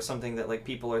Facebook or something that, like,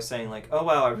 people are saying, like, oh,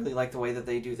 wow, I really like the way that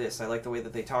they do this. I like the way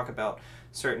that they talk about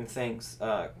certain things,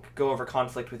 go over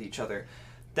conflict with each other.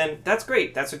 Then that's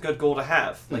great. That's a good goal to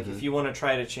have. Like, if you want to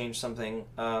try to change something,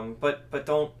 but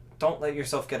don't let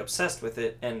yourself get obsessed with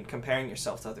it and comparing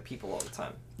yourself to other people all the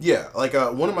time. Yeah, like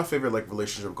one of my favorite like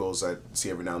relationship goals I see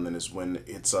every now and then is when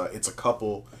it's a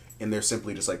couple and they're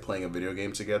simply just like playing a video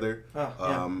game together. Oh,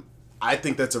 yeah. I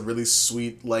think that's a really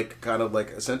sweet like kind of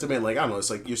like a sentiment. Like I don't know, it's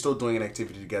like you're still doing an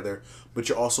activity together, but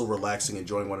you're also relaxing,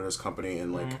 enjoying one another's company,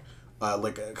 and like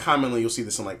commonly you'll see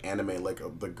this in like anime, like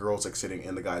the girls like sitting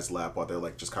in the guy's lap while they're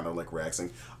like just kind of like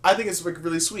relaxing. I think it's like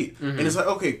really sweet, and it's like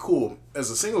okay, cool. As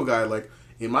a single guy, like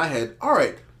in my head, all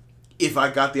right, if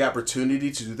I got the opportunity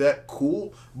to do that,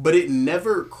 cool. But it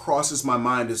never crosses my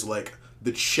mind as like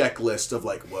the checklist of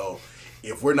like, well,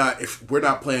 if we're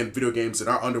not playing video games in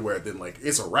our underwear, then like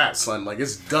it's a wrap, son. Like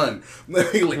it's done.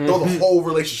 Like throw the whole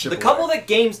relationship. The couple that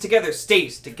games together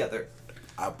stays together.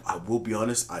 I will be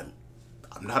honest. I'm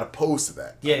not opposed to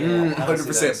that. Yeah,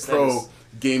 100% pro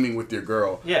gaming with your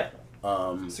girl. Yeah,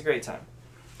 it's a great time.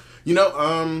 We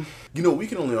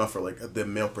can only offer like the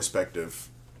male perspective.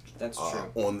 That's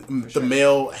true. On the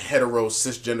male hetero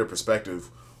cisgender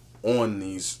perspective on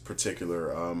these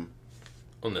particular on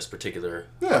this particular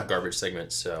garbage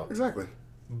segment. So exactly.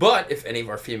 But if any of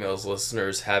our females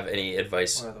listeners have any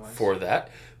advice for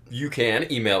that, you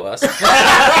can email us. You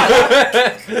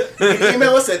can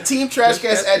email us at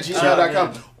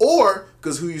teamtrashcast@gmail.com or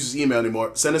because who uses email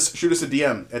anymore? Shoot us a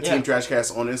DM at Yeah. Team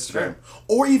Trashcast on Instagram, Sure.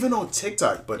 or even on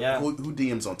TikTok. But Yeah. who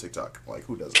DMs on TikTok? Like,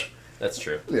 who does that? That's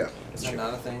true. Yeah. Is that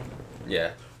not a thing?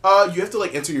 Yeah. You have to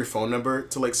like enter your phone number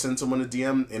to like send someone a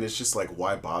DM, and it's just like,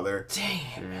 why bother?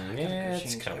 Damn. Yeah,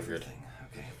 it's Change kind of weird. everything.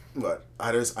 Okay. But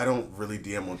I don't really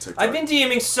DM on TikTok. I've been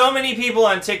DMing so many people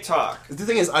on TikTok. The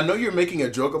thing is, I know you're making a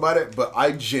joke about it, but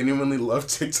I genuinely love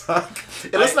TikTok.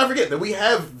 And let's not forget that we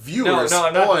have viewers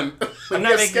I'm not. on. I'm we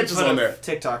not have making sketches fun on of there.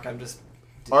 TikTok. I'm just.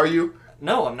 Are you?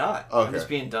 No, I'm not. I'm Okay. just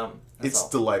being dumb. That's It's all.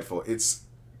 delightful.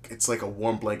 It's like a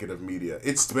warm blanket of media. To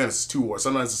be honest, it's too warm.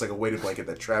 Sometimes it's like a weighted blanket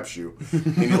that traps you.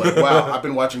 And you're like, wow, I've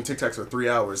been watching TikToks for 3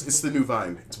 hours. It's the new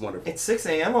Vine. It's wonderful. It's 6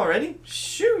 a.m. already?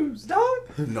 Shoes, dog.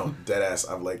 No, dead ass.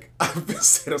 I've been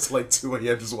staying up till like 2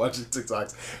 a.m. just watching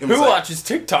TikToks. It Who was like- watches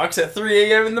TikToks at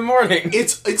 3 a.m. in the morning?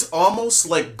 It's almost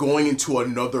like going into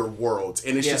another world,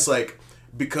 and it's Yeah. just like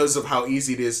because of how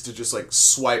easy it is to just like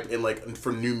swipe and like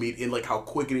for new meat and like how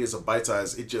quick it is to bite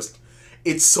size.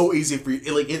 It's so easy for you.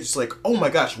 It's like, oh my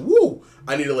gosh, woo!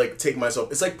 I need to like take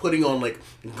myself. It's like putting on like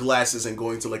glasses and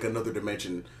going to like another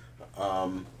dimension.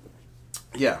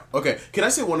 Yeah. Okay. Can I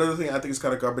say one other thing I think is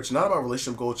kind of garbage? Not about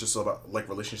relationship goals, just about like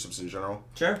relationships in general.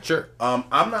 Sure. Sure.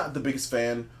 I'm not the biggest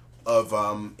fan of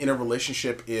in a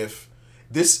relationship if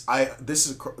this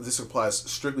applies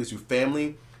strictly to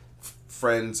family,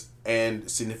 friends, and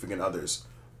significant others.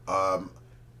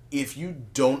 If you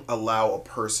don't allow a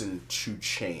person to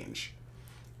change,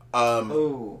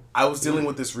 Oh. I was dealing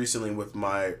with this recently with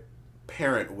my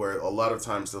parent, where a lot of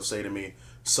times they'll say to me,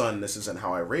 "Son, this isn't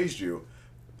how I raised you."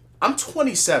 I'm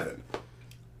 27.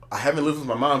 I haven't lived with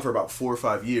my mom for about 4 or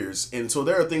 5 years, and so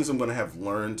there are things I'm going to have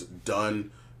learned,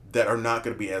 done, that are not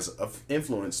going to be as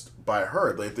influenced by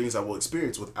her. Like things I will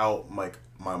experience without my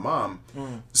mom.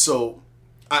 So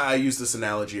I use this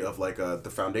analogy of like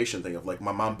the foundation thing of like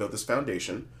my mom built this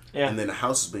foundation, Yeah. and then a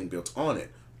house is being built on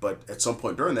it. But at some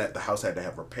point during that, the house had to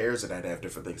have repairs. It had to have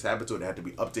different things happen to it. It had to be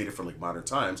updated for like modern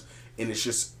times. And it's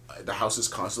just the house is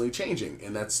constantly changing,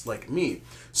 and that's like me.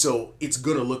 So it's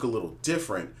gonna look a little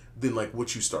different than like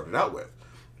what you started out with.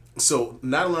 So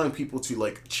not allowing people to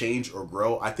like change or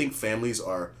grow. I think families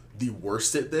are the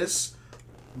worst at this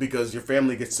because your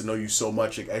family gets to know you so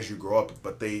much like, as you grow up,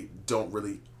 but they don't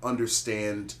really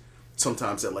understand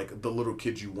sometimes that like the little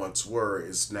kid you once were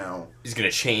is now He's gonna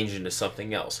change into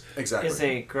something else. exactly. Is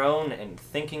a grown and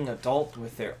thinking adult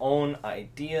with their own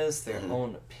ideas, their Mm-hmm.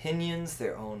 own opinions,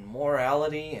 their own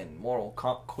morality and moral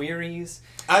queries.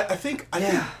 I think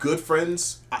Yeah. good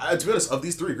friends. To be honest, of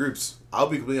these three groups, I'll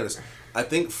be completely honest. I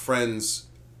think friends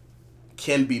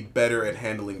can be better at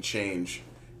handling change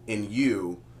in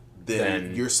you than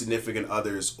Than your significant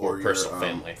others or your personal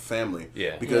family.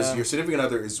 Yeah. Because Yeah. your significant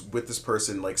other is with this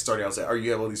person, like starting out and say, "Oh, you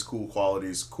have all these cool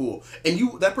qualities, cool," and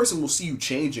that person will see you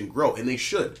change and grow, and they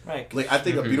should. Right. Like I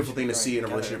think a beautiful thing to Growing see in a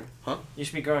together. relationship, huh? You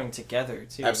should be growing together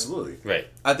too. Absolutely. Right.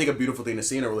 I think a beautiful thing to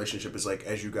see in a relationship is like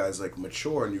as you guys like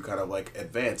mature and you kind of like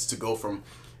advance to go from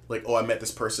like, oh, I met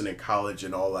this person in college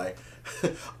and all I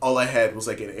had was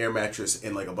like an air mattress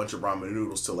and like a bunch of ramen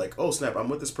noodles to like, oh snap, I'm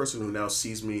with this person who now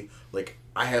sees me like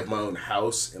I have my own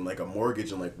house and like a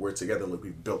mortgage and like we're together, like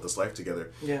we've built this life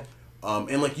together. Yeah.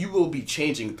 And like you will be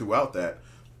changing throughout that.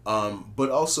 But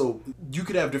also you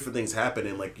could have different things happen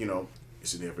and like, you know, your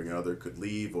significant other could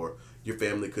leave or your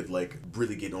family could like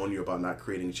really get on you about not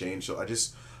creating change. So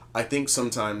I think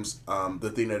sometimes the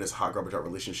thing that is hot garbage out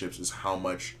relationships is how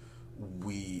much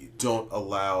we don't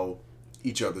allow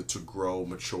each other to grow,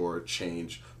 mature,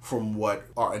 change from what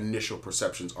our initial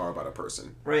perceptions are about a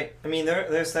person. Right. I mean,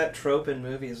 there's that trope in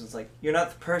movies. It's like, you're not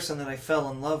the person that I fell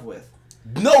in love with.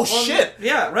 No Well, shit!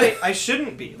 Yeah, right. I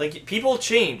shouldn't be. Like, people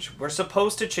change. We're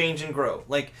supposed to change and grow.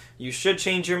 Like, you should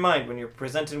change your mind when you're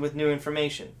presented with new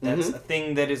information. That's a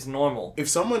thing that is normal.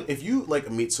 If you like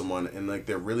meet someone and like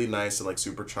they're really nice and like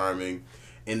super charming,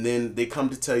 and then they come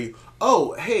to tell you,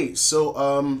 oh, hey, so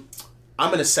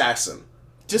I'm an assassin.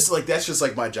 Just like that's just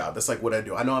like my job. That's like what I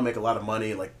do. I know I make a lot of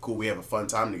money. Like, cool, we have a fun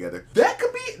time together. That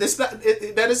could be. That's not.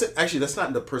 That isn't actually. That's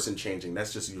not the person changing.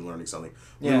 That's just you learning something.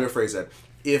 Let me rephrase that.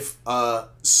 If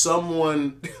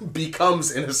someone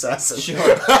becomes an assassin,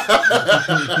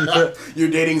 you're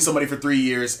dating somebody for 3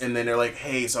 years, and then they're like,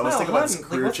 "Hey, so I was thinking about this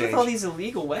career what's change." with all these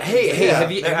illegal weapons? Hey, Yeah.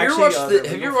 have you They're ever actually, watched they're have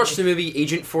you ever legal watched the movie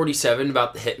Agent 47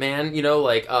 about the hitman? You know,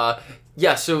 like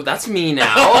yeah, so that's me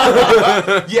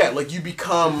now. Yeah, like you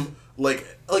become like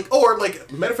or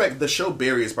like matter of fact, the show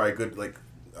Barry is probably a good like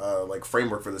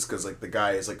framework for this because like the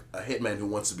guy is like a hitman who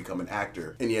wants to become an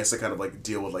actor and he has to kind of like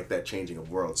deal with like that changing of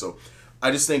world. So I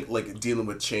just think like dealing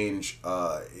with change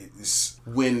is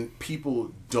when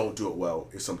people don't do it well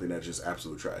is something that's just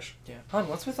absolute trash. Yeah. Hon,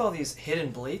 what's with all these hidden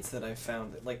blades that I've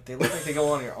found? Like they look like they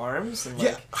go on your arms. And, like,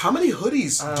 Yeah. How many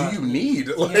hoodies do you need?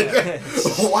 Like, yeah.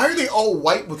 why are they all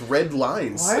white with red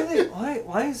lines? Why are they?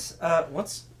 Why is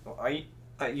what's are you?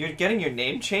 You're getting your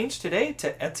name changed today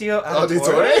to Ezio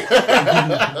Auditore?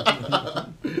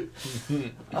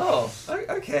 Oh,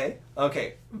 okay.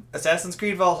 Okay. Assassin's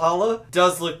Creed Valhalla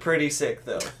does look pretty sick,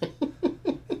 though.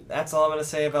 That's all I'm going to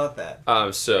say about that.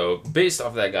 So, based off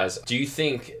of that, guys, do you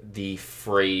think the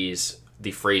phrase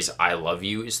 "I love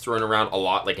you" is thrown around a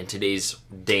lot, like in today's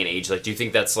day and age? Like, do you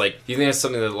think that's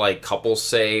something that like couples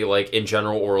say, like in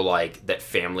general, or like that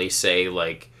families say,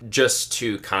 like just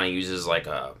to kind of use as like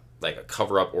a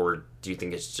cover up, or do you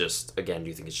think it's just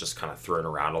kind of thrown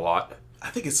around a lot? I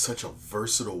think it's such a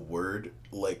versatile word.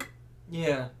 Like,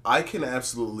 Yeah. I can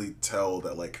absolutely tell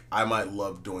that like I might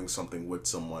love doing something with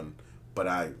someone, but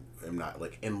I am not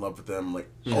like in love with them. Like,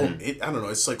 I don't know.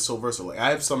 It's like so versatile. Like, I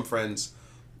have some friends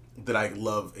that I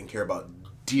love and care about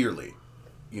dearly,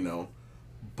 you know,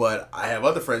 but I have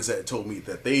other friends that told me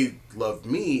that they love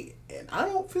me, and I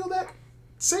don't feel that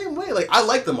same way. Like, I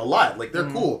like them a lot. Like, they're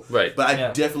cool. Right. But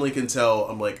I definitely can tell,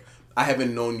 I'm like, I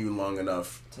haven't known you long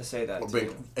enough To say that.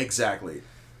 exactly.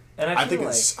 And I think feel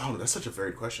it's, that's such a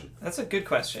varied question. That's a good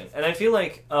question. And I feel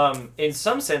like, in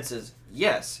some senses,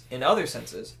 yes. In other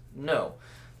senses, no.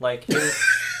 Like,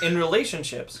 in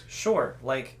relationships, sure.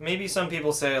 Like, maybe some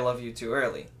people say I love you too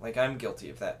early. Like, I'm guilty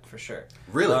of that, for sure.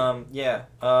 Really? Yeah.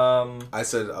 I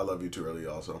said I love you too early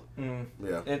also.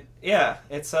 Yeah.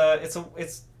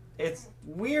 It's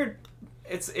weird.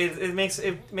 It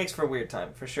makes for a weird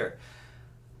time, for sure.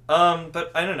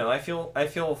 But I don't know. I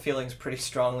feel feelings pretty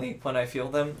strongly when I feel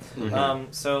them.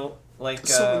 So like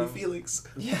so many feelings.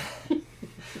 Yeah.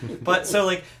 But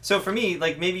so for me,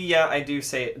 like maybe I did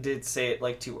say it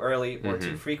like too early or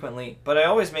too frequently, but I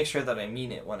always make sure that I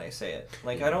mean it when I say it.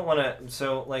 Like I don't want to.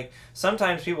 So like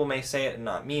sometimes people may say it and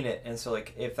not mean it, and so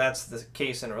like if that's the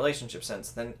case in a relationship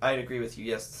sense, then I'd agree with you.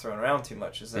 Yes, it's thrown around too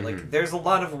much. Is that like there's a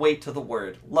lot of weight to the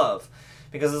word love,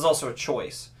 because there's also a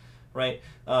choice, right?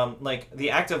 Like the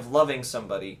act of loving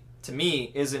somebody to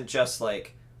me isn't just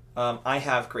like I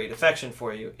have great affection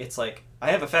for you. It's like I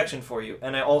have affection for you,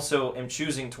 and I also am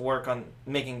choosing to work on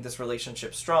making this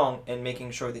relationship strong and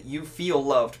making sure that you feel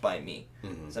loved by me.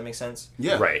 Does that make sense?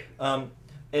 Yeah. Right.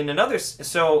 In another,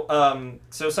 so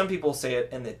some people say it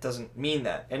and it doesn't mean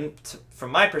that. And from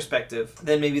my perspective,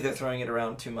 then maybe they're throwing it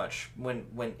around too much when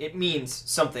it means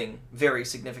something very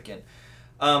significant.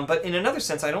 But in another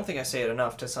sense, I don't think I say it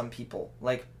enough to some people.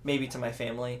 Like maybe to my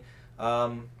family,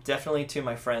 definitely to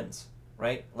my friends.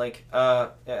 Right? Like,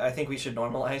 I think we should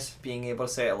normalize being able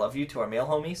to say I love you to our male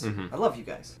homies. I love you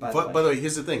guys. By By the way,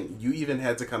 here's the thing. You even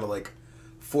had to kind of like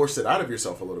force it out of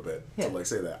yourself a little bit to like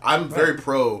say that. I'm very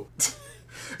pro.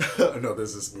 No,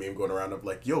 there's this meme going around of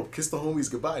like, yo, kiss the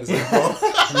homies goodbye. It's like, oh.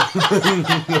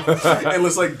 And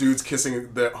it's like dudes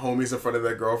kissing their homies in front of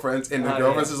their girlfriends, and the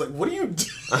girlfriends is like, what are you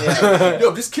doing?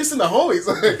 Yo, just kissing the homies.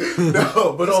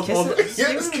 No, but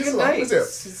just kissing the homies.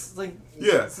 It's like,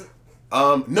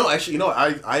 no, actually, you know,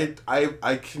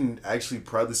 I can actually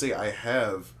proudly say I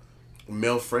have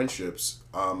male friendships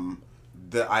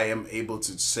that I am able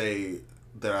to say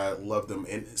that I love them,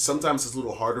 and sometimes it's a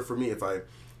little harder for me if I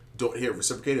don't hear it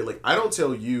reciprocated. Like, I don't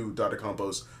tell you, Dr.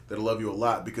 Campos, that I love you a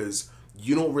lot because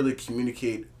you don't really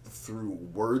communicate through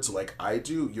words like I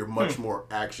do. You're much more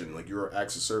action, like you're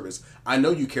acts of service. I know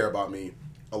you care about me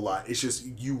a lot. It's just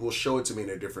you will show it to me in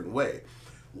a different way.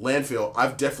 Landfill,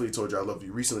 I've definitely told you I love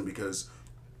you recently because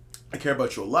I care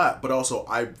about you a lot, but also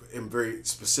I am very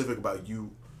specific about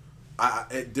you.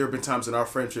 There have been times in our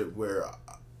friendship where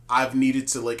I've needed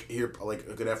to like hear like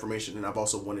a good affirmation, and I've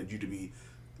also wanted you to be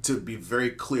very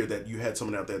clear that you had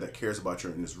someone out there that cares about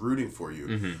you and is rooting for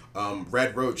you.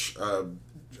 Rad Roach,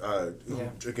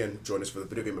 again, joined us for the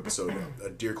video game episode, a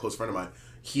dear close friend of mine.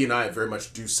 He and I very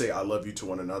much do say I love you to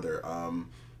one another.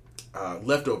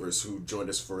 Leftovers, who joined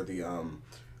us for the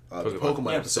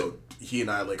Pokemon episode, he and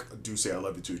I like do say I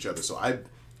love you to each other. So I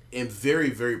am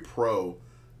very, very pro.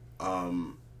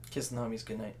 Kissing the homies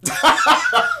goodnight.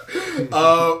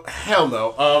 Hell no.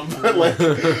 Like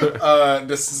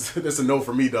this is a no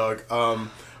for me, dog.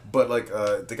 But like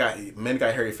the guy, men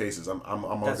got hairy faces. I'm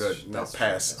all good. No,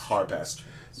 pass, hard pass.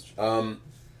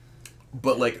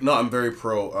 But like no, I'm very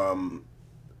pro.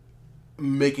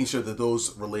 Making sure that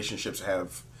those relationships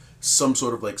have some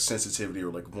sort of like sensitivity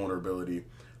or like vulnerability.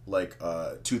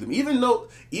 to them.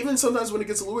 Even sometimes when it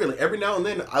gets a little weird, like every now and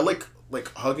then I like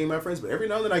hugging my friends, but every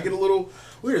now and then I get a little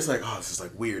weird. It's like, oh, this is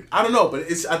like weird. I don't know, but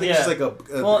it's it's just like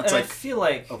I feel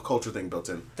like a culture thing built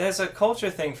in. There's a culture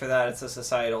thing for that. It's a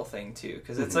societal thing too,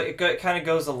 because it's like it kind of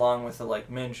goes along with the like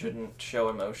men shouldn't show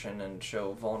emotion and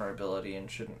show vulnerability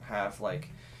and shouldn't have like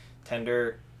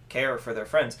tender care for their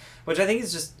friends, which I think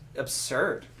is just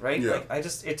absurd, right? Yeah. Like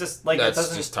that's it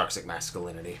doesn't just toxic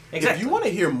masculinity. exactly. If you want to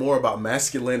hear more about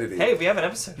masculinity, Hey, we have an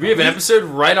episode. We have an episode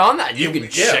right on that. You can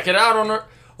check it out on our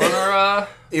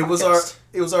it was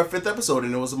podcast. our 5th episode,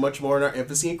 and it was much more in our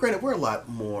empathy. And granted, we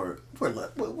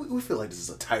feel like this is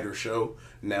a tighter show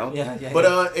now. Yeah.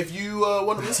 But if you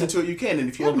want to listen to it, you can. And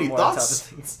if you have any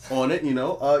thoughts on it,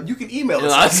 you can email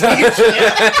us.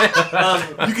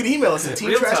 You can email us at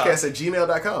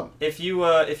teamtrashcast@gmail.com. If you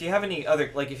have any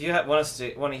other, like, if you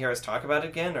want to hear us talk about it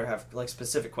again, or have like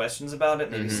specific questions about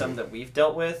it, maybe some that we've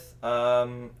dealt with,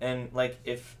 and like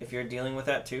if you're dealing with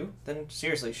that too, then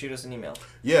seriously shoot us an email.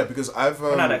 Yeah, because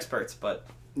we're not experts, but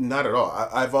not at all.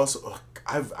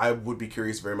 I would be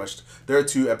curious very much. There are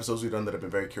 2 episodes we've done that I've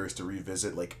been very curious to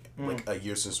revisit, like a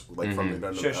year since from we've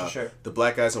done the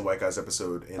Black Guys and White Guys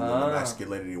episode and then the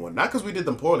masculinity one. Not because we did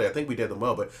them poorly, I think we did them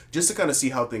well, but just to kind of see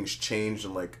how things changed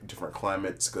in like different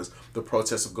climates, because the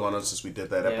protests have gone on since we did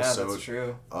that episode. Yeah, that's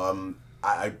true.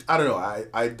 I don't know.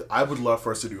 I would love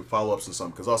for us to do follow-ups and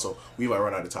some, because also we might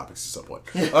run out of topics at some point.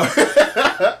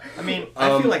 I mean,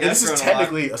 I feel like this is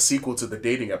technically a sequel to the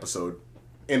dating episode.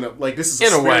 This is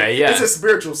in a way, yeah. It's a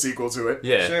spiritual sequel to it.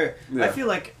 Yeah, sure. Yeah. I feel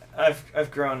like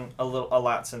I've grown a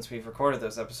lot since we've recorded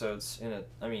those episodes.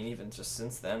 Even just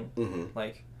since then,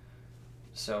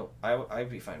 so I'd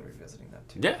be fine revisiting that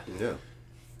too.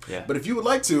 Yeah. But if you would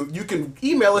like to, you can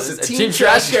email us at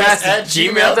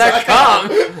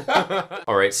teamtrashcast@gmail.com.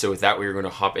 All right, so with that, we're going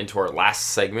to hop into our last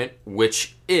segment,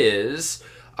 which is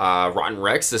Rotten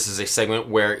Recs. This is a segment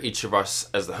where each of us,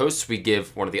 as the hosts, we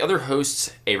give one of the other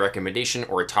hosts a recommendation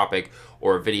or a topic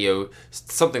or a video,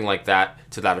 something like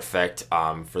that, to that effect,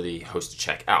 for the host to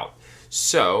check out.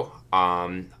 So,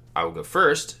 I will go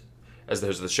first. As the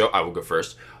host of the show, I will go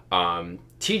first.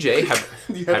 TJ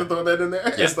you had to throw that in there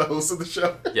as the host of the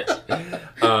show. Yes.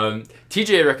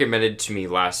 TJ recommended to me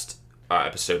last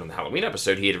episode, on the Halloween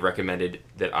episode, he had recommended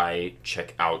that I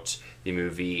check out the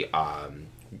movie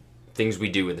Things We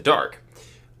Do in the Dark.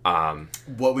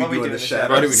 What We Do in the Shadows.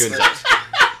 What Do We Do in the Shadows?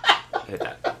 Hit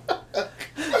that.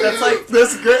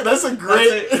 That's great. That's a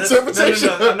great interpretation.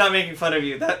 No, I'm not making fun of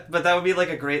you. But that would be like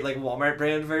a great like Walmart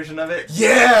brand version of it.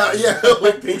 Yeah,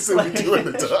 like Things That We Do in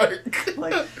the Dark.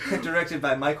 Like directed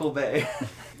by Michael Bay.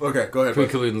 Okay, go ahead. We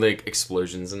include like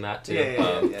explosions in that too.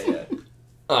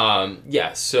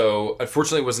 Yeah. So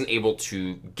unfortunately, wasn't able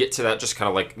to get to that. Just kind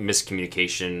of like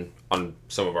miscommunication on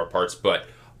some of our parts, but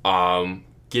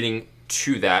getting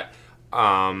to that.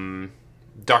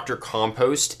 Dr.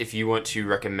 Compost, if you want to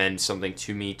recommend something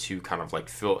to me to kind of like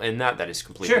fill in that is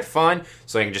completely fine.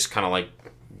 So I can just kind of like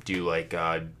do like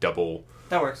a double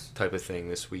that works type of thing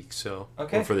this week. So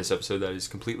or for this episode, that is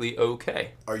completely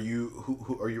okay. Are you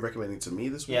who are you recommending to me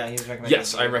this week? Yeah, he's recommending.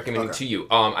 Yes, I'm recommending to you.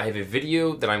 I have a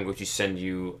video that I'm going to send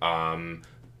you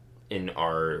in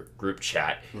our group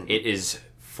chat. Mm-hmm. It is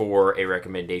for a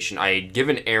recommendation. I had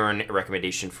given Aaron a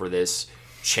recommendation for this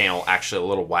channel actually a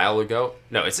little while ago.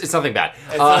 No, it's nothing bad.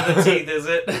 It's not the teeth, is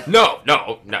it? No.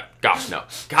 Gosh, no.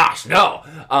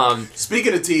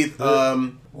 Speaking of teeth,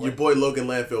 your boy Logan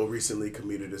Landfill recently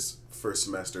completed his first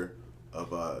semester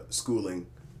of schooling.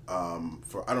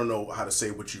 For I don't know how to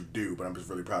say what you do, but I'm just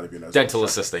really proud of you. Dental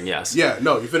assisting, yes. Yeah,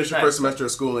 no, you finished your first semester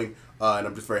of schooling, and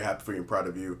I'm just very happy for you and proud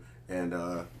of you. And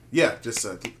just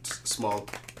a small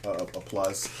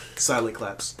applause, silent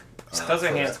claps. Those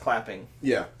are hands clapping.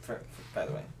 Yeah. By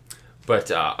the way.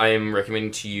 But I am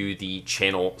recommending to you the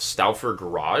channel Stauffer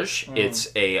Garage. It's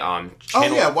a channel.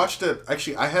 Oh yeah, I watched it.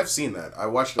 Actually, I have seen that. I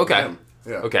watched it with him.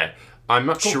 Yeah. Okay. I'm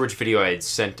not sure which video I had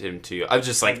sent him to you. I was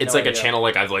just like, it's like a channel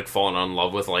like I've like fallen in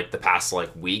love with like the past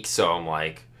like week. So I'm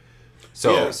like,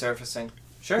 resurfacing.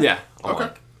 Sure. Yeah. Okay.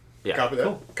 Yeah. Copy that.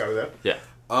 Cool. Copy that. Yeah.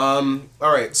 All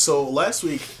right. So last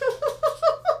week,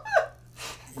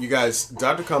 you guys,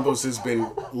 Dr. Compost has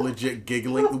been legit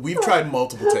giggling. We've tried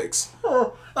multiple takes.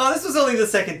 Oh, this was only the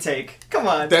second take. Come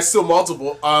on. That's still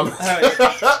multiple.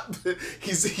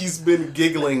 He's been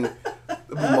giggling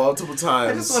multiple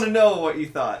times. I just want to know what you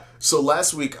thought. So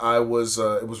last week, it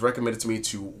was recommended to me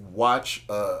to watch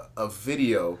a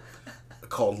video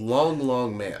called Long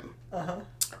Long Man.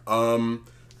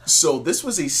 So this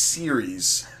was a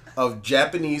series of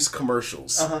Japanese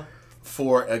commercials.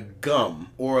 For a gum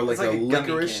or like a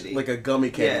licorice, like a gummy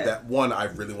candy. Yeah. That one I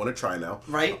really want to try now.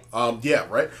 Right? Yeah,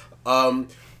 right.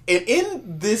 And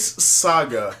in this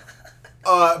saga,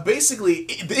 basically,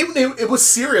 it was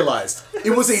serialized.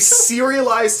 It was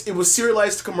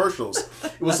serialized commercials.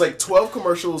 It was like 12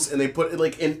 commercials, and they put it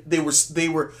like, and they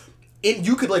were, and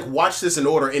you could like watch this in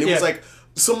order, and it was like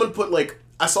someone put like.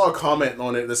 I saw a comment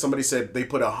on it that somebody said they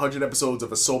put 100 episodes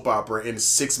of a soap opera in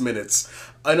 6 minutes,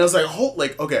 and I was like,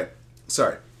 okay,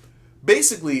 sorry.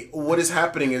 Basically, what is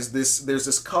happening is there's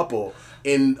this couple,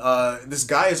 and this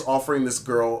guy is offering this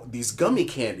girl these gummy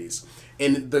candies,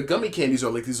 and the gummy candies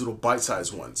are like these little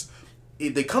bite-sized ones.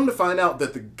 They come to find out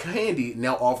that the candy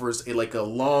now offers a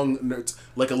long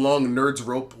Nerds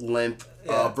rope length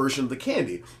version of the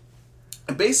candy,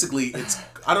 and basically it's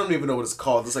I don't even know what it's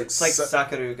called. It's like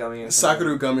Sakaru gummy. Or something.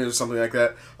 Sakaru gummy or something like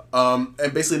that,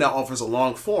 and basically now offers a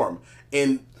long form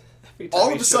and.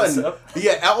 All of a sudden,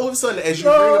 as you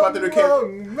hear about the new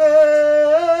candy,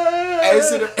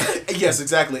 yes,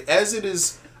 exactly, as it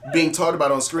is being talked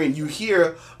about on screen, you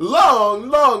hear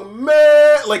long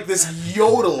man, like this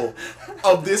yodel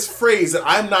of this phrase that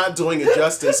I'm not doing it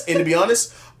justice. And to be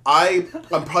honest, I'm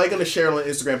probably going to share it on the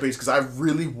Instagram page because I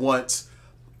really want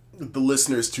the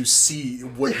listeners to see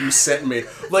what you sent me.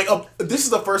 Like, this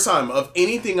is the first time of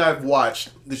anything I've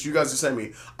watched that you guys have sent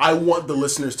me. I want the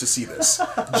listeners to see this.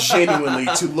 Genuinely,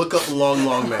 to look up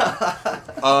Long Man.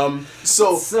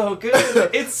 So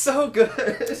good. It's so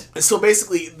good. So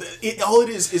basically, all it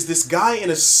is this guy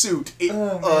in a suit.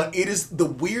 It is the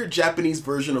weird Japanese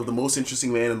version of the most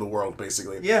interesting man in the world,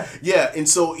 basically. Yeah. Yeah, and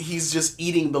so he's just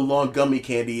eating the long gummy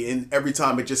candy, and every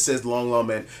time it just says Long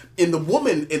Man. And the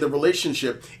woman in the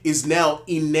relationship is now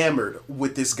enamored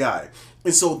with this guy.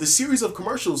 And so the series of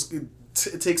commercials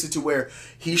takes it to where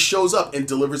he shows up and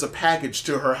delivers a package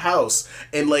to her house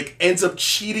and like ends up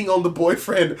cheating on the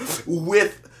boyfriend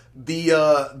with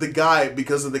the guy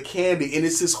because of the candy, and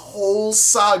it's this whole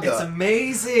saga. It's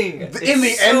amazing. In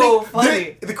the so ending,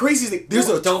 funny. The craziest thing, there's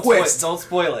a Don't twist. Don't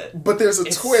spoil it. But there's a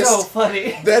It's twist. so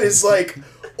funny. That is like,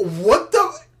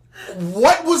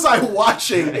 what was I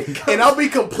watching? And I'll be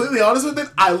completely honest with it,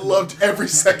 I loved every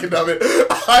second of it.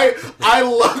 I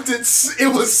loved it.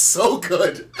 It was so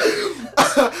good.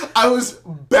 I was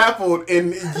baffled,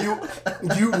 and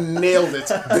you nailed it.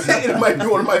 It might be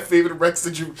one of my favorite recs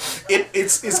that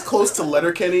it's close to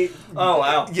Letterkenny. Oh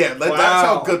wow. Yeah, that's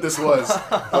how good this was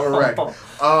of a rec.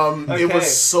 It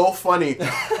was so funny.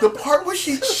 The part where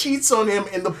she cheats on him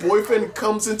and the boyfriend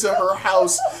comes into her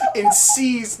house and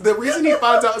sees, the reason he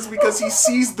finds out is because he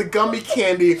sees the gummy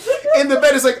candy in the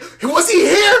bed. It's like, was he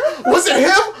here? Was it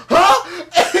him? Huh?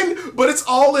 But it's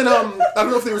all in, I don't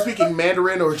know if they were speaking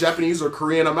Mandarin or Japanese or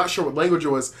Korean. I'm not sure what language it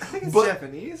was. I think it's but,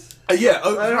 Japanese. Yeah, I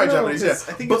don't probably know, Japanese, yeah.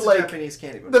 I think but it's like, Japanese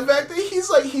candy. The fact that he's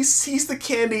like, he sees the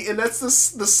candy and that's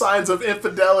the signs of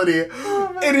infidelity.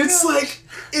 And it's like,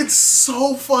 it's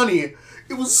so funny.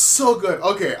 It was so good.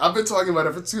 Okay, I've been talking about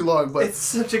it for too long, but It's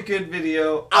such a good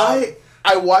video. I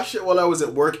watched it while I was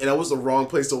at work, and that was the wrong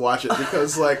place to watch it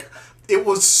because like it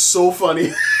was so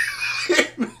funny.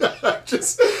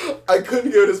 I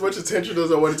couldn't give it as much attention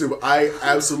as I wanted to, but I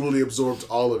absolutely absorbed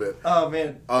all of it. Oh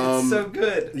man, it's so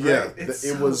good. Right? Yeah, it's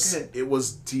it so was good. It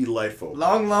was delightful.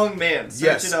 Long Man. Search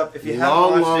Yes. it up if you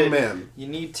Long, haven't watched Long it. Man. You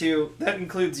need to. That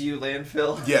includes you,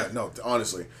 Landfill. Yeah, no,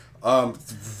 honestly.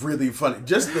 Really funny.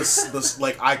 Just this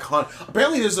like icon.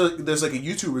 Apparently, there's like a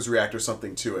YouTuber's react or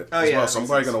something to it as well. So I'm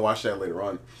probably gonna watch that later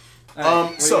on. What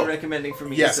are you recommending for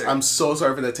me? Yes, sir? I'm so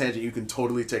sorry for that tangent. You can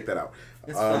totally take that out.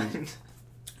 It's fine.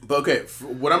 But okay,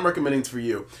 what I'm recommending for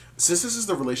you, since this is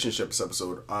the relationships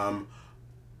episode,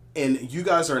 and you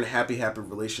guys are in happy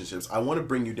relationships, I want to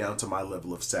bring you down to my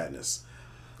level of sadness.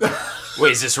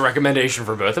 Wait, is this a recommendation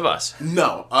for both of us?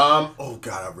 No. Oh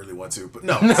God, I really want to, but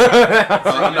no. I'm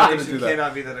not gonna do that.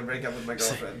 Cannot be that I break up with my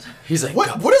girlfriend. He's like,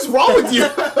 What is wrong with you?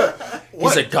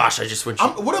 he's like, gosh, I just went.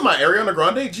 What am I, Ariana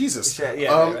Grande? Jesus.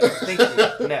 Yeah. Right. Thank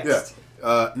you. Next.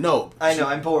 Yeah. No. I know.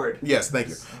 I'm bored. Yes, thank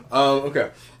you.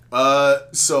 Okay.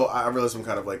 So I realize I'm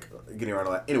kind of like getting around a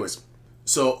lot. Anyways,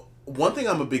 so one thing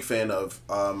I'm a big fan of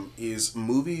is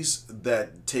movies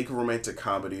that take romantic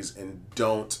comedies and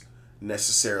don't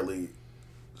necessarily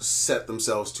set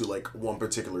themselves to like one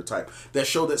particular type. That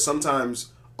show that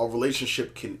sometimes a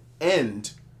relationship can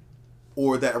end,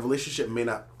 or that a relationship may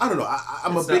not. I don't know.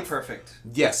 I'm It's a big not perfect.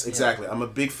 Yes, exactly. I'm a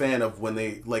big fan of when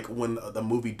they when the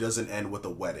movie doesn't end with a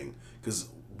wedding, because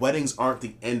weddings aren't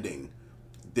the ending.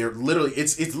 they're literally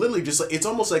it's literally just like it's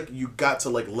almost like you got to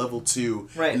like level 2,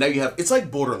 Right. and now you have it's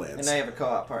like Borderlands. And now you have a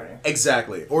co-op partner.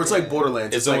 Exactly, or it's like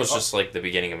Borderlands. It's like, almost just like the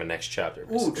beginning of a next chapter.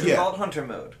 Ooh, Yeah. Vault Hunter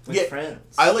mode with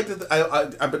friends. I like to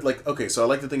I but like okay, so I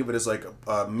like to think of it as like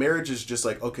marriage is just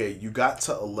like okay, you got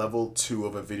to a level 2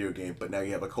 of a video game, but now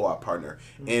you have a co-op partner.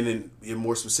 And in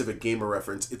more specific gamer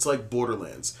reference, it's like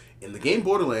Borderlands. In the game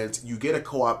Borderlands, you get a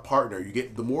co-op partner. You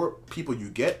get the more people you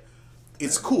get,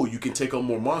 it's cool. You can take on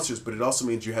more monsters, but it also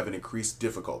means you have an increased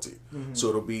difficulty. So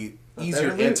it'll be easier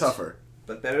better loot. and tougher.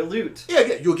 But better loot. Yeah,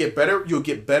 you'll get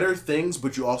better things,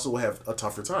 but you also will have a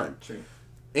tougher time. True.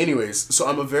 Anyways, so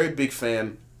I'm a very big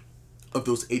fan of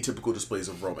those atypical displays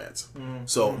of romance.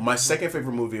 So my second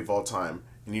favorite movie of all time,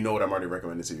 and you know what I'm already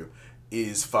recommending to you,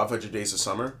 is 500 Days of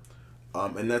Summer.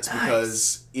 And that's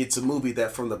because it's a movie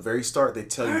that from the very start they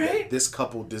tell you that this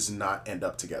couple does not end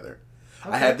up together.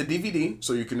 I had the DVD,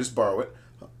 so you can just borrow it.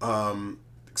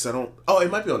 Because I don't... Oh, it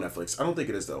might be on Netflix. I don't think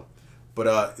it is, though.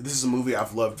 But this is a movie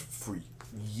I've loved for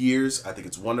years. I think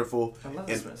it's wonderful. I love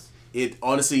and this. it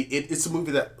honestly, it's a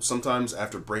movie that sometimes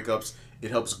after breakups, it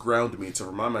helps ground me to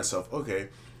remind myself, okay,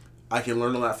 I can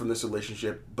learn a lot from this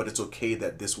relationship, but it's okay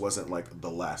that this wasn't like the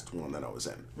last one that I was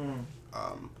in.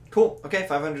 Cool. Okay,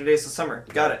 500 Days of Summer.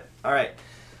 Got it. All right.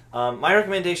 My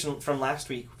recommendation from last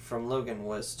week from Logan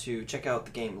was to check out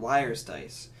the game Liar's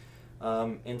Dice.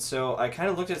 And so I kind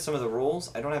of looked at some of the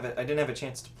rules. I didn't have a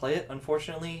chance to play it,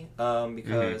 unfortunately,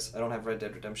 because I don't have Red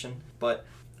Dead Redemption. But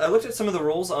I looked at some of the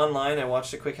rules online. I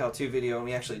watched a quick how-to video, and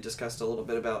we actually discussed a little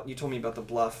bit about... You told me about the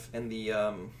bluff and the...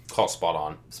 Call it Spot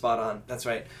On. Spot On. That's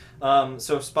right.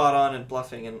 So Spot On and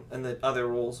bluffing and the other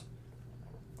rules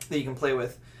that you can play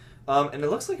with. And it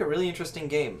looks like a really interesting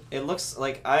game. It looks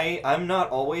like I'm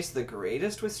not always the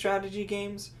greatest with strategy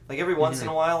games. Like every once in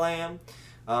a while I am.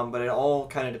 But it all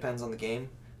kind of depends on the game.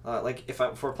 Like if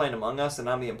we're playing Among Us and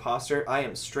I'm the imposter, I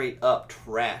am straight up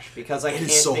trash because I can't. It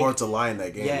is so hard to lie in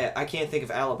that game. Yeah, I can't think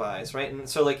of alibis, right? And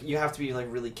so like you have to be like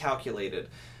really calculated.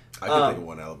 I can think of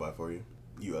one alibi for you.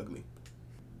 You ugly.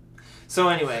 So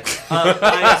anyway,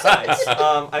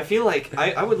 I feel like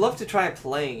I would love to try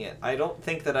playing it. I don't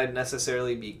think that I'd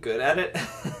necessarily be good at it,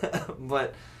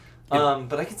 but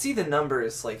I can see the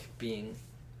numbers like being.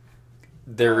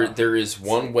 There is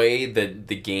one way that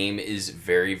the game is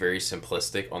very, very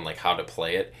simplistic on like how to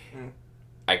play it.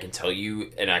 I can tell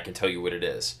you, and I can tell you what it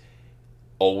is.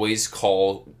 Always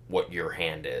call what your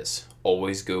hand is.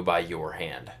 Always go by your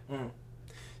hand.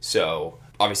 So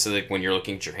obviously, like when you're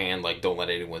looking at your hand, like don't let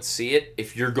anyone see it.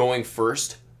 If you're going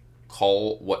first,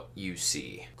 call what you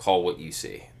see. Call what you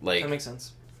see. Like That makes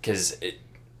sense. Because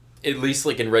at least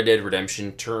like in Red Dead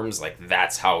Redemption terms, like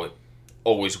that's how it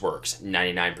always works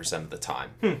 99% of the time.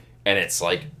 And it's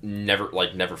like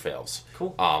never fails.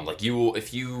 Cool. Like you will,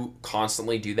 if you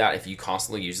constantly do that, if you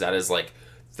constantly use that as like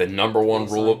the number one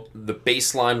rule, the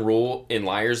baseline rule in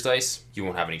Liar's Dice, you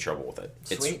won't have any trouble with it.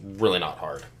 Sweet. It's really not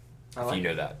hard. I If like you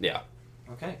know that. Yeah.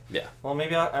 Okay. Yeah. Well,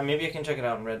 maybe I can check it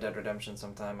out in Red Dead Redemption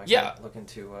sometime. I Yeah. can look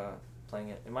into playing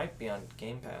it. It might be on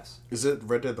Game Pass. Is it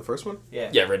Red Dead the first one? Yeah.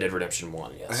 Yeah, Red Dead Redemption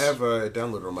 1, yes. I have it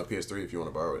downloaded on my PS3 if you want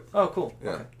to borrow it. Oh, cool. Yeah.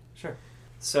 Okay. Sure.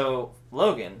 So,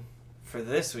 Logan, for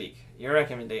this week, your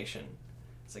recommendation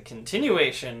is a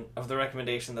continuation of the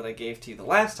recommendation that I gave to you the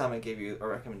last time I gave you a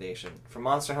recommendation for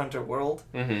Monster Hunter World.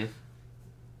 Mm-hmm.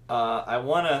 I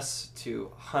want us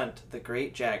to hunt the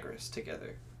Great Jagras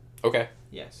together. Okay.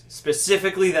 Yes.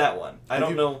 Specifically that one. I Have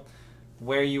don't you- know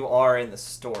where you are in the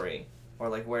story. Or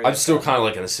like where I'm you're still from. kind of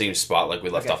like in the same spot like we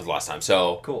left Okay. off with last time.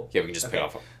 So, Cool. yeah, we can just Okay.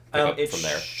 pick up It from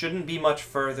there. shouldn't be much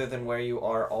further than where you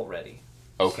are already.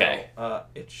 Okay. So,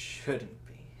 it shouldn't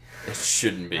be. It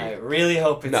shouldn't be. I really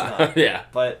hope it's No, not. yeah.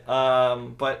 But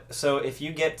so if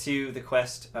you get to the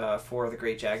quest for the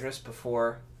Great Jagras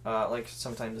before like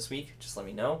sometime this week, just let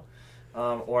me know.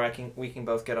 Or we can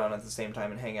both get on at the same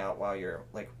time and hang out while you're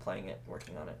like playing it,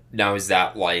 working on it. Now, is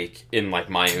that like in like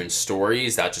my own story?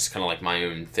 Is that just kind of like my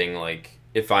own thing? Like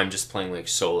if I'm just playing like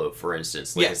solo, for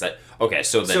instance, like Yeah. is that okay?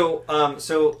 So then,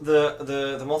 So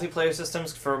the multiplayer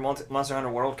systems for Monster Hunter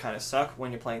World kind of suck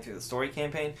when you're playing through the story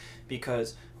campaign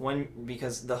because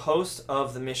the host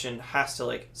of the mission has to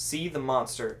like see the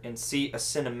monster and see a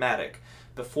cinematic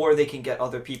before they can get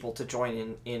other people to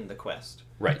join in the quest.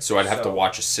 right? So I'd have to So-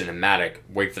 watch a cinematic,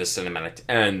 wait for the cinematic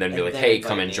to end, then be And like, then "Hey, invite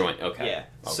come and me. join." Okay. Yeah.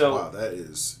 Okay. So Wow, that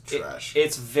is trash.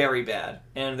 It's very bad,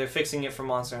 and they're fixing it for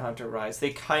Monster Hunter Rise.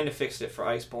 They kind of fixed it for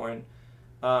Iceborne,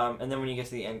 and then when you get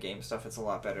to the end game stuff, it's a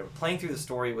lot better. Playing through the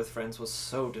story with friends was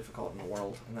so difficult in the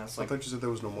world, and that's I like thought you said there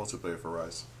was no multiplayer for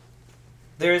Rise.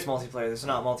 there is multiplayer. There's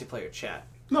not multiplayer chat.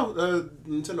 No,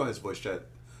 Nintendo has voice chat,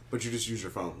 but you just use your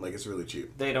phone. Like it's really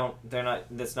cheap. They're not.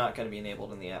 That's not going to be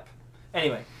enabled in the app.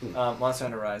 Anyway, Monster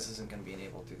Hunter Rise isn't going to be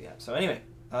enabled through the app. So anyway,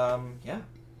 yeah,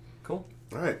 cool.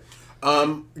 All right.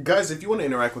 Guys, if you want to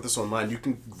interact with us online, you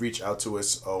can reach out to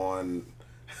us on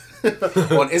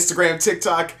on Instagram,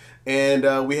 TikTok,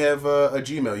 and we have a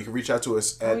Gmail. You can reach out to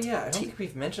us at... Oh, yeah. I don't think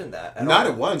we've mentioned that at Not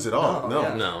all. at once at all. No.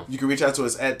 Yeah. No. You can reach out to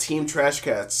us at Team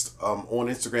Trashcast on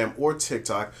Instagram or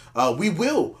TikTok. We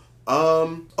will. We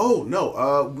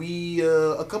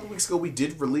a couple weeks ago we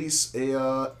did release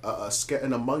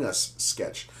an Among Us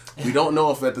sketch. We don't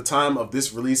know if at the time of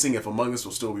this releasing if Among Us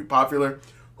will still be popular.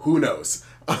 Who knows?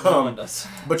 No one does.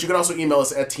 But you can also email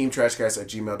us at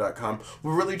teamtrashcast@gmail.com.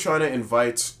 We're really trying to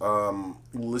invite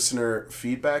listener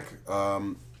feedback.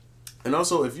 And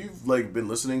also, if you've been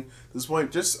listening to this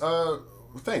point, just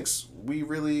thanks. We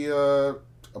really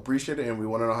appreciate it, and we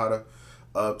want to know how to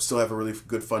still have a really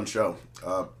good, fun show.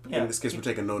 In this case, we're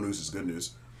taking no news as good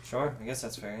news. Sure, I guess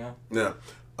that's fair, yeah.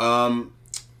 Yeah.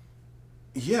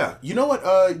 Yeah. You know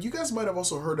what? You guys might have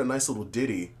also heard a nice little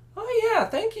ditty. Oh, yeah.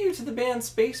 Thank you to the band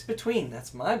Space Between.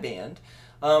 That's my band.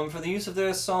 For the use of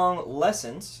their song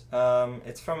Lessons.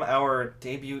 It's from our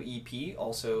debut EP,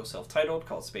 also self-titled,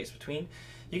 called Space Between.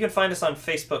 You can find us on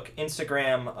Facebook,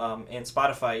 Instagram, and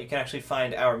Spotify. You can actually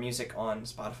find our music on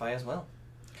Spotify as well.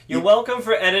 You're welcome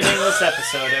for editing this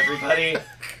episode, everybody.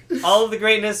 All of the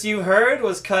greatness you heard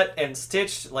was cut and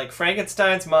stitched like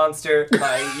Frankenstein's monster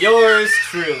by yours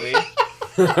truly.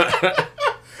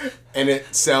 And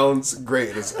it sounds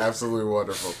great. It's absolutely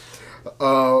wonderful.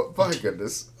 My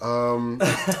goodness. All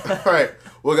right.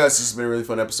 Well, guys, this has been a really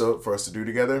fun episode for us to do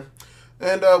together.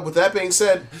 And with that being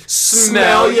said,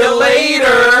 Smell you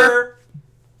later!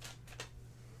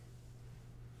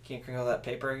 Can you crinkle that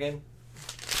paper again?